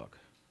take a look.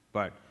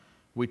 But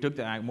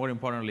more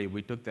importantly,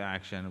 we took the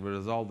action, we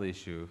resolved the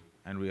issue,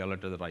 and we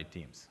alerted the right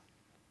teams.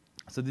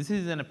 So this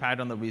is a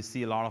pattern that we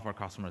see a lot of our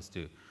customers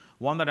do.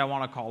 One that I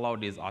want to call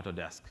out is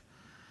Autodesk.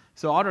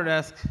 So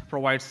Autodesk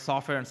provides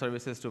software and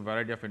services to a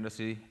variety of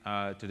industry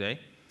today.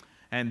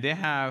 And they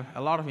have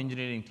a lot of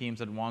engineering teams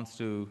that wants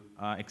to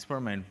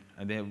experiment,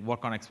 and they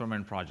work on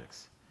experiment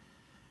projects.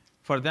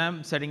 For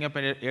them, setting up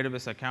an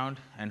AWS account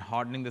and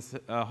hardening the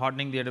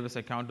AWS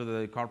account to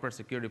the corporate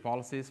security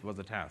policies was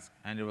a task,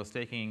 and it was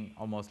taking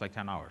almost like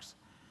 10 hours.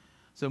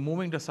 So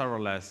moving to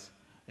serverless,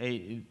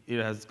 it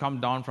has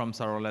come down from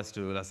serverless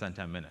to less than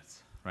 10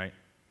 minutes, right?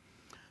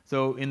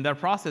 So in that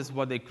process,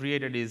 what they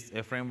created is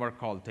a framework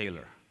called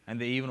Taylor, and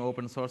they even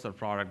open source a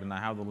product, and I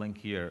have the link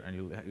here, and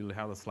you'll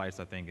have the slides,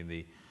 I think, in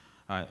the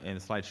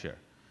slide share.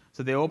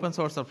 So they open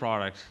source the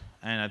product,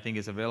 and I think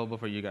it's available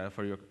for you guys,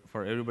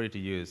 for everybody to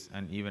use,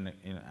 and even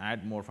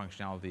add more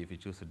functionality if you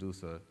choose to do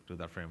so to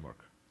that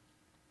framework.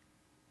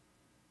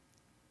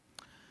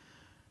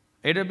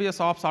 AWS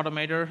Ops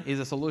Automator is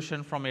a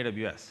solution from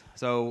AWS.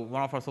 So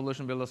one of our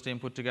solution builders team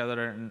put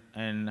together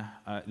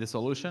the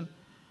solution,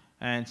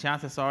 and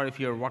chances are, if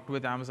you've worked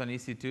with Amazon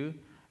EC2,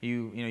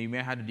 you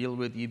may have to deal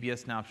with EBS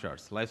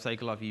snapshots,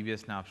 lifecycle of EBS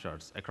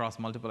snapshots across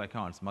multiple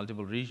accounts,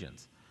 multiple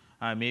regions.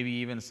 Maybe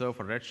even so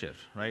for Redshift,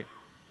 right?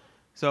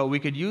 So we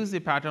could use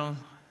the pattern,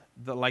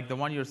 like the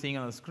one you're seeing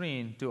on the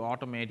screen, to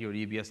automate your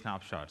EBS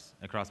snapshots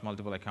across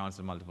multiple accounts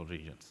and multiple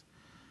regions.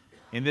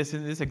 In this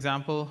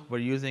example, we're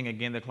using,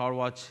 again, the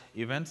CloudWatch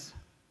events.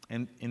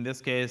 In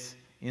this case,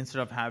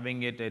 instead of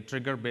having it a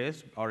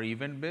trigger-based or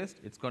event-based,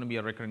 it's going to be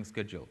a recurring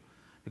schedule,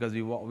 because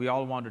we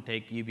all want to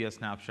take EBS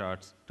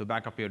snapshots to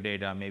back up your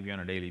data maybe on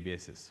a daily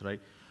basis, right?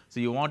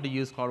 So you want to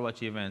use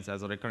CloudWatch events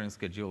as a recurring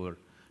scheduler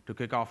to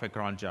kick off a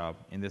cron job.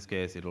 In this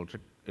case, it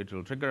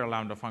will trigger a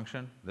Lambda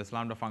function. This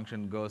Lambda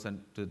function goes to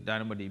the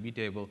DynamoDB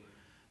table,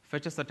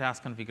 fetches the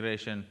task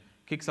configuration,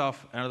 kicks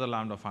off another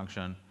Lambda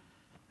function,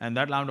 and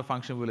that Lambda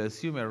function will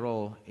assume a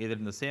role either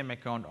in the same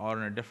account or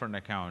in a different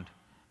account,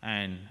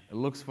 and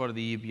looks for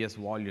the EBS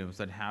volumes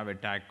that have a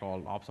tag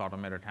called Ops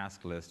Automator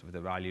task list with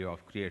a value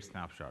of create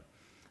snapshot.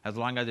 As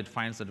long as it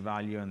finds that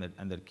value and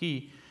that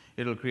key,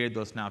 it will create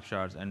those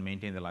snapshots and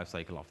maintain the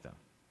lifecycle of them.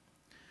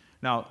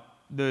 Now,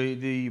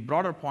 the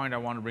broader point I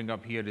want to bring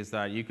up here is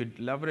that you could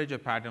leverage a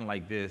pattern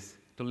like this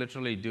to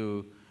literally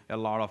do a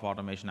lot of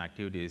automation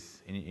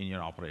activities in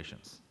your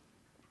operations.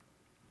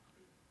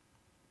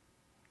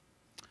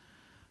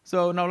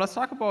 So now let's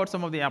talk about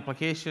some of the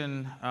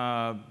application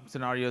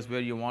scenarios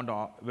where you want to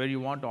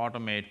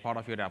automate part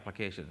of your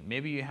application.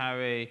 Maybe you have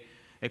a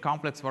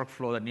complex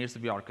workflow that needs to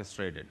be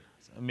orchestrated.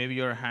 So maybe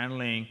you're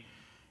handling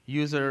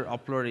user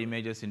upload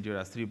images into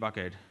your S3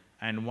 bucket,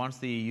 and once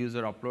the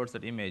user uploads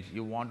that image,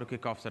 you want to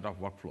kick off a set of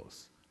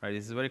workflows, right?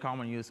 This is a very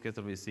common use case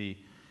that we see,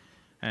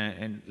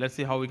 and let's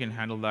see how we can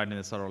handle that in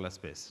the serverless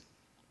space.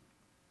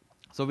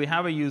 So we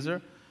have a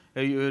user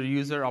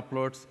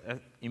uploads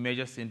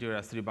images into your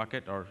S3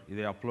 bucket, or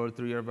they upload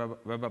through your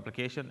web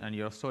application, and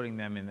you're storing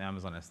them in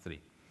Amazon S3.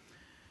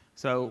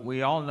 So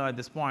we all know at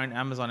this point,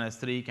 Amazon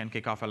S3 can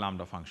kick off a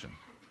Lambda function.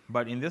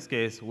 But in this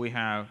case, we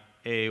have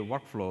a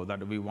workflow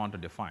that we want to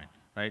define,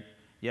 right?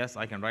 Yes,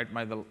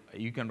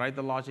 you can write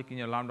the logic in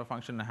your Lambda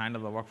function and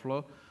handle the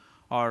workflow,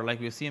 or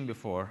like we've seen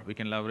before, we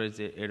can leverage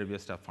the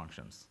AWS step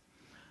functions.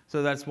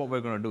 So that's what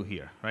we're going to do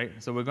here, right?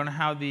 So we're going to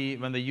have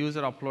when the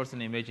user uploads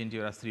an image into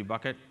your S3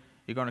 bucket,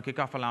 you're going to kick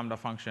off a Lambda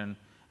function,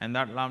 and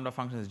that Lambda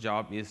function's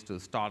job is to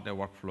start a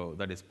workflow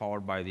that is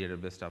powered by the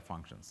AWS step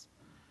functions.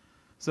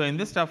 So in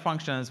this step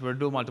functions, we'll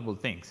do multiple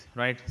things,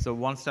 right? So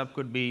one step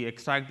could be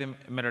extract the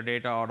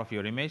metadata out of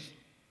your image.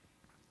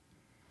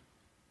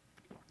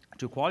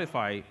 to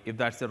qualify if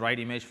that's the right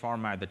image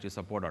format that you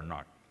support or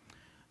not.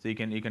 So you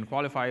can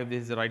qualify if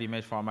this is the right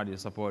image format you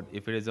support.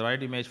 If it is the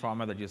right image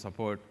format that you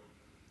support,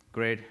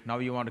 great. Now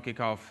you want to kick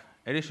off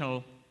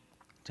additional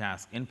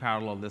tasks in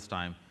parallel this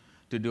time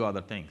to do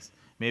other things.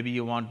 Maybe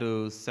you want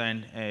to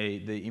send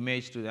the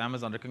image to the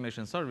Amazon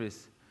recognition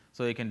service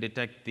so you can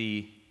detect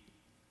the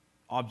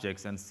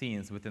objects and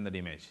scenes within that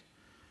image.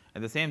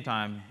 At the same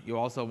time, you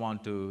also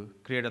want to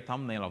create a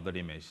thumbnail of that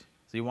image.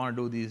 So you want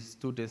to do these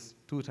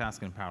two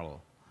tasks in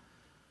parallel.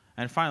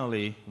 And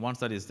finally, once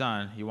that is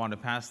done, you want to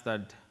pass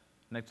that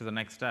to the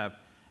next step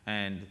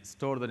and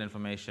store that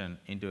information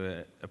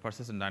into a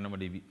persistent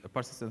DynamoDB, a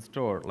persistent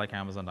store like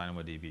Amazon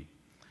DynamoDB.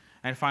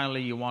 And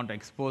finally, you want to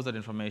expose that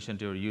information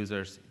to your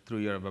users through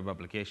your web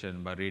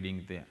application by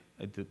reading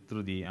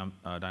through the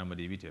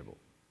DynamoDB table.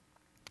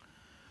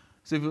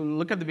 So if you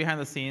look at the behind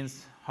the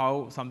scenes,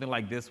 how something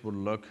like this would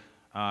look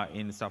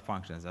in step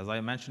functions. As I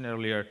mentioned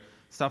earlier,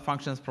 step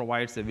functions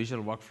provides a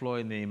visual workflow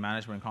in the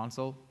management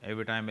console.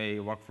 Every time a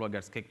workflow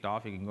gets kicked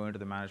off, you can go into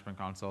the management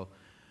console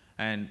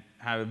and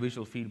have a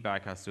visual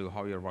feedback as to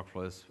how your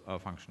workflow is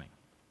functioning.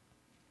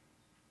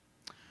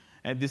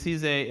 And this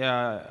is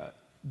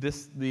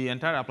the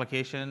entire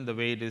application, the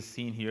way it is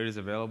seen here, is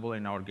available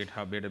in our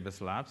GitHub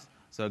AWS Labs.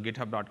 So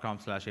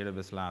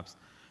github.com/AWS Labs.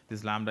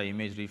 This Lambda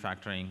image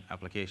refactoring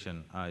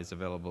application is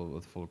available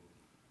with full.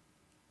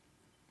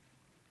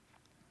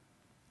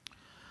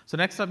 So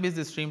next up is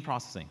the stream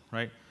processing,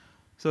 right?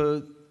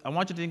 So I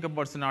want you to think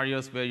about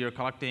scenarios where you're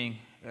collecting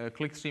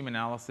clickstream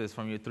analysis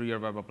through your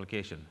web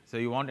application. So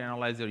you want to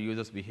analyze your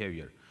users'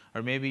 behavior.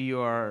 Or maybe you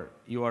are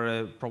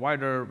a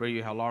provider where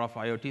you have a lot of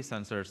IoT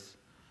sensors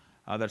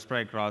that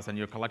spread across, and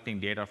you're collecting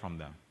data from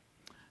them.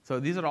 So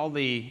these are all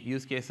the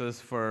use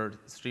cases for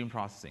stream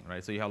processing,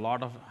 right? So you have a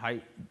lot of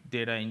high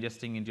data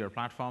ingesting into your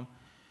platform.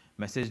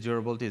 Message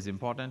durability is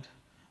important.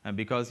 And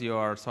because you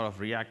are sort of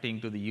reacting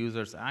to the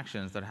user's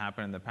actions that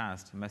happened in the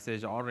past,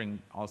 message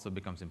ordering also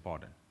becomes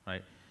important,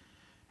 right?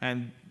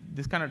 And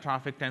this kind of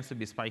traffic tends to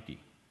be spiky.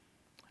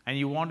 And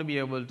you want to be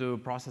able to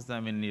process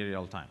them in near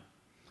real time.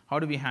 How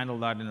do we handle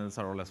that in the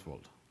serverless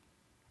world?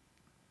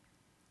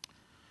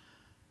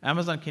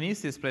 Amazon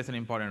Kinesis plays an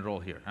important role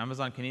here.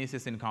 Amazon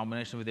Kinesis, in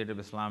combination with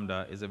AWS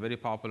Lambda, is a very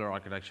popular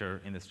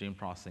architecture in the stream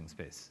processing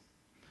space.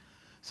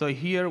 So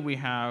here we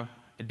have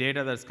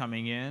data that's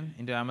coming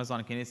into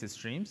Amazon Kinesis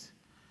streams.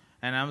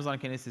 And Amazon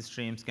Kinesis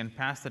streams can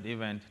pass that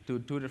event to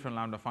two different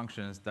Lambda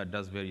functions that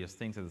does various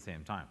things at the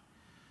same time.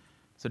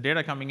 So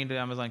data coming into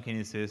Amazon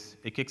Kinesis,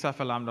 it kicks off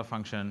a Lambda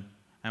function.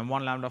 And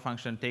one Lambda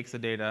function takes the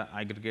data,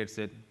 aggregates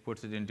it,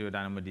 puts it into a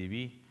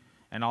DynamoDB,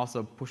 and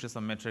also pushes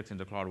some metrics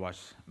into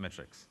CloudWatch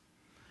metrics.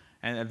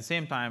 And at the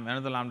same time,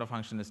 another Lambda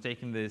function is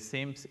taking the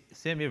same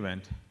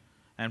event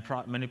and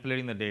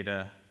manipulating the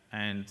data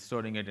and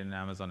storing it in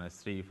Amazon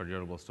S3 for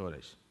durable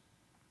storage.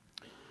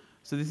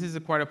 So this is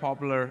quite a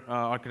popular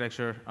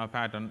architecture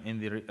pattern in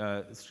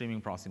the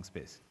streaming processing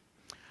space.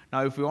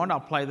 Now, if we want to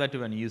apply that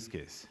to an use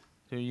case,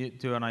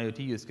 to an IoT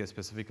use case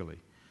specifically,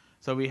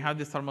 so we have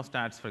these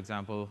thermostats, for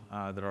example,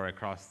 that are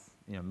across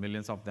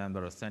millions of them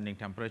that are sending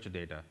temperature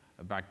data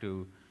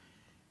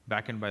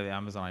backend by the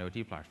Amazon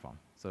IoT platform.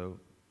 So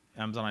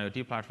Amazon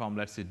IoT platform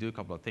lets you do a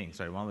couple of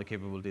things, right? One of the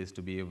capabilities is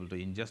to be able to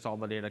ingest all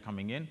the data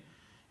coming in,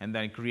 and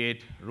then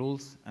create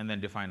rules, and then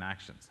define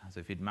actions.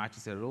 So if it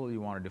matches a rule, you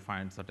want to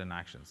define certain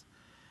actions.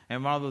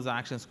 And one of those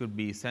actions could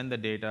be send the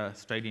data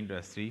straight into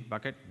S3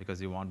 bucket,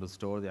 because you want to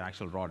store the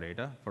actual raw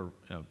data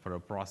for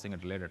processing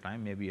at a later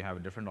time. Maybe you have a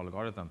different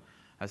algorithm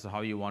as to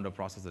how you want to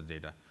process the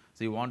data.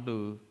 So you want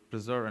to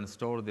preserve and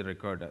store the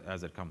record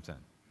as it comes in.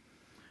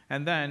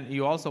 And then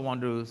you also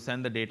want to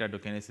send the data to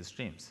Kinesis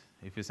streams.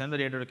 If you send the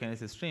data to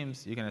Kinesis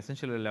streams, you can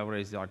essentially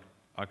leverage the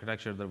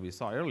architecture that we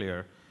saw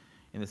earlier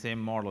in the same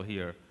model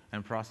here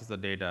and process the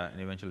data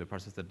and eventually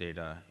process the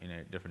data in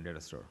a different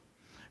data store.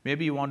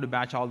 Maybe you want to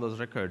batch all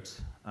those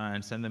records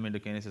and send them into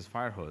Kinesis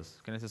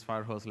Firehose. Kinesis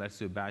Firehose lets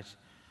you batch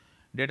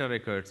data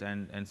records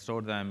and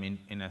store them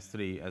in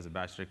S3 as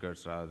batch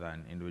records rather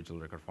than individual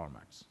record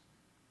formats.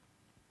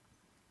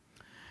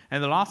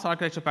 And the last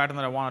architecture pattern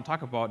that I want to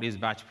talk about is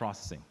batch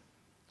processing.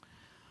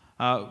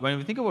 When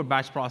we think about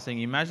batch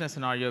processing, imagine a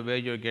scenario where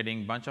you're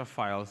getting a bunch of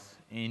files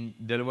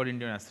delivered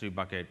into an S3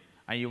 bucket,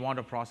 and you want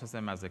to process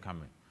them as they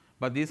come in.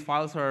 But these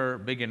files are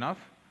big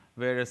enough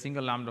where a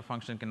single Lambda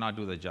function cannot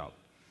do the job.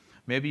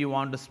 Maybe you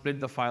want to split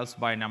the files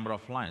by number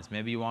of lines.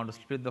 Maybe you want to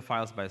split the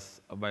files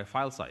by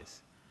file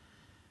size.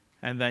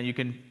 And then you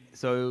can,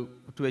 so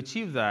to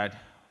achieve that,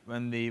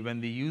 when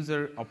the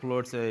user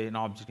uploads an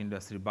object into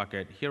S3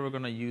 bucket, here we're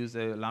going to use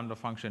a Lambda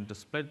function to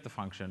split the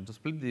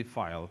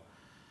file,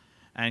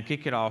 and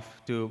kick it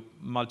off to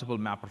multiple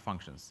mapper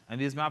functions. And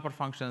these mapper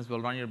functions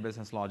will run your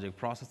business logic,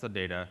 process the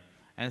data,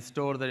 and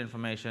store that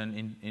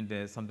information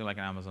into something like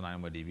an Amazon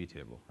DynamoDB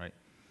table, right?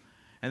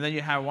 And then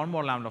you have one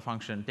more Lambda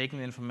function taking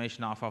the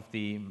information off of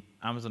the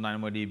Amazon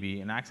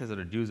DynamoDB and acts as a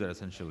reducer,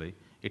 essentially.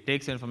 It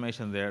takes the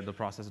information there, the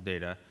processed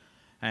data,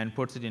 and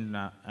puts it in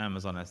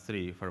Amazon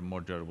S3 for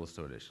more durable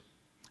storage.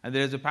 And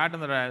there's a pattern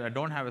that I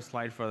don't have a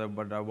slide for,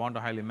 but I want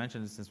to highly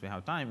mention since we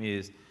have time,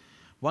 is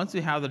Once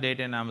you have the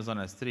data in Amazon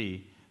S3,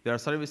 there are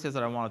services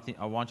that I want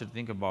you to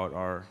think about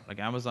are like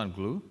Amazon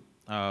Glue,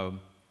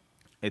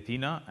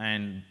 Athena,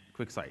 and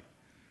QuickSight.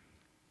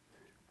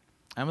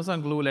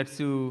 Amazon Glue lets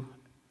you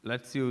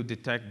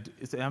detect.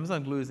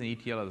 Amazon Glue is an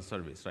ETL as a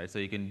service, right? So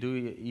you can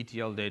do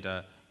ETL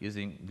data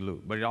using Glue,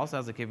 but it also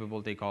has a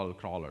capability called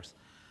crawlers.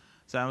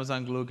 So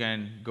Amazon Glue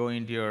can go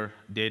into your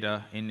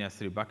data in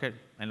S3 bucket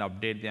and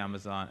update the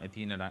Amazon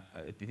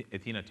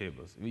Athena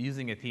tables.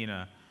 Using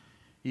Athena,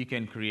 you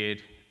can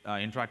create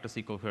interactive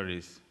SQL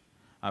queries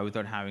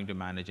without having to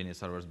manage any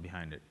servers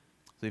behind it.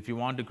 So if you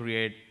want to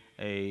create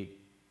a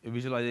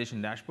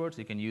visualization dashboards,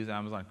 you can use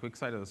Amazon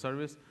QuickSight as a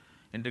service,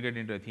 integrate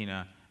into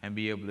Athena, and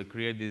be able to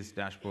create these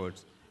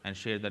dashboards and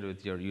share that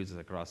with your users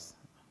across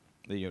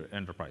your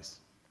enterprise.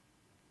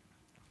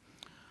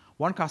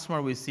 One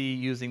customer we see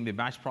using the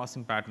batch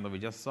processing pattern that we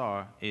just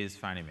saw is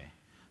Fannie Mae.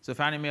 So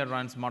Fannie Mae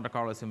runs Monte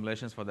Carlo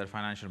simulations for their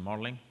financial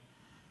modeling,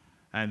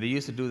 and they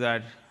used to do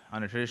that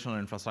on a traditional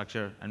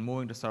infrastructure, and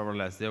moving to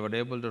serverless, they were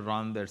able to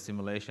run their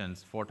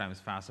simulations 4 times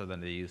faster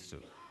than they used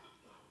to.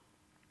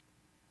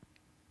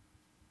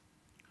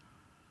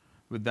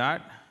 With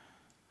that,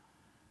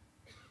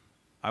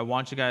 I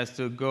want you guys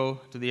to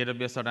go to the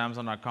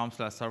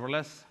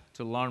aws.amazon.com/serverless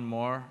to learn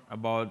more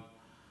about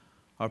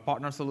our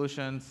partner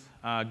solutions,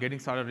 getting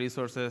started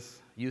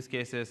resources, use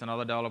cases, and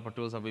other developer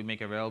tools that we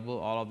make available.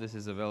 All of this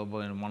is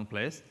available in one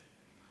place,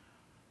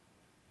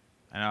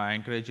 and I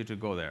encourage you to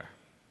go there.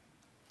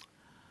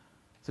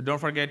 So don't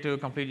forget to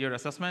complete your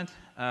assessment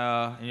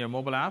in your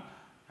mobile app,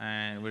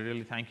 and we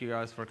really thank you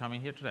guys for coming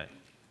here today.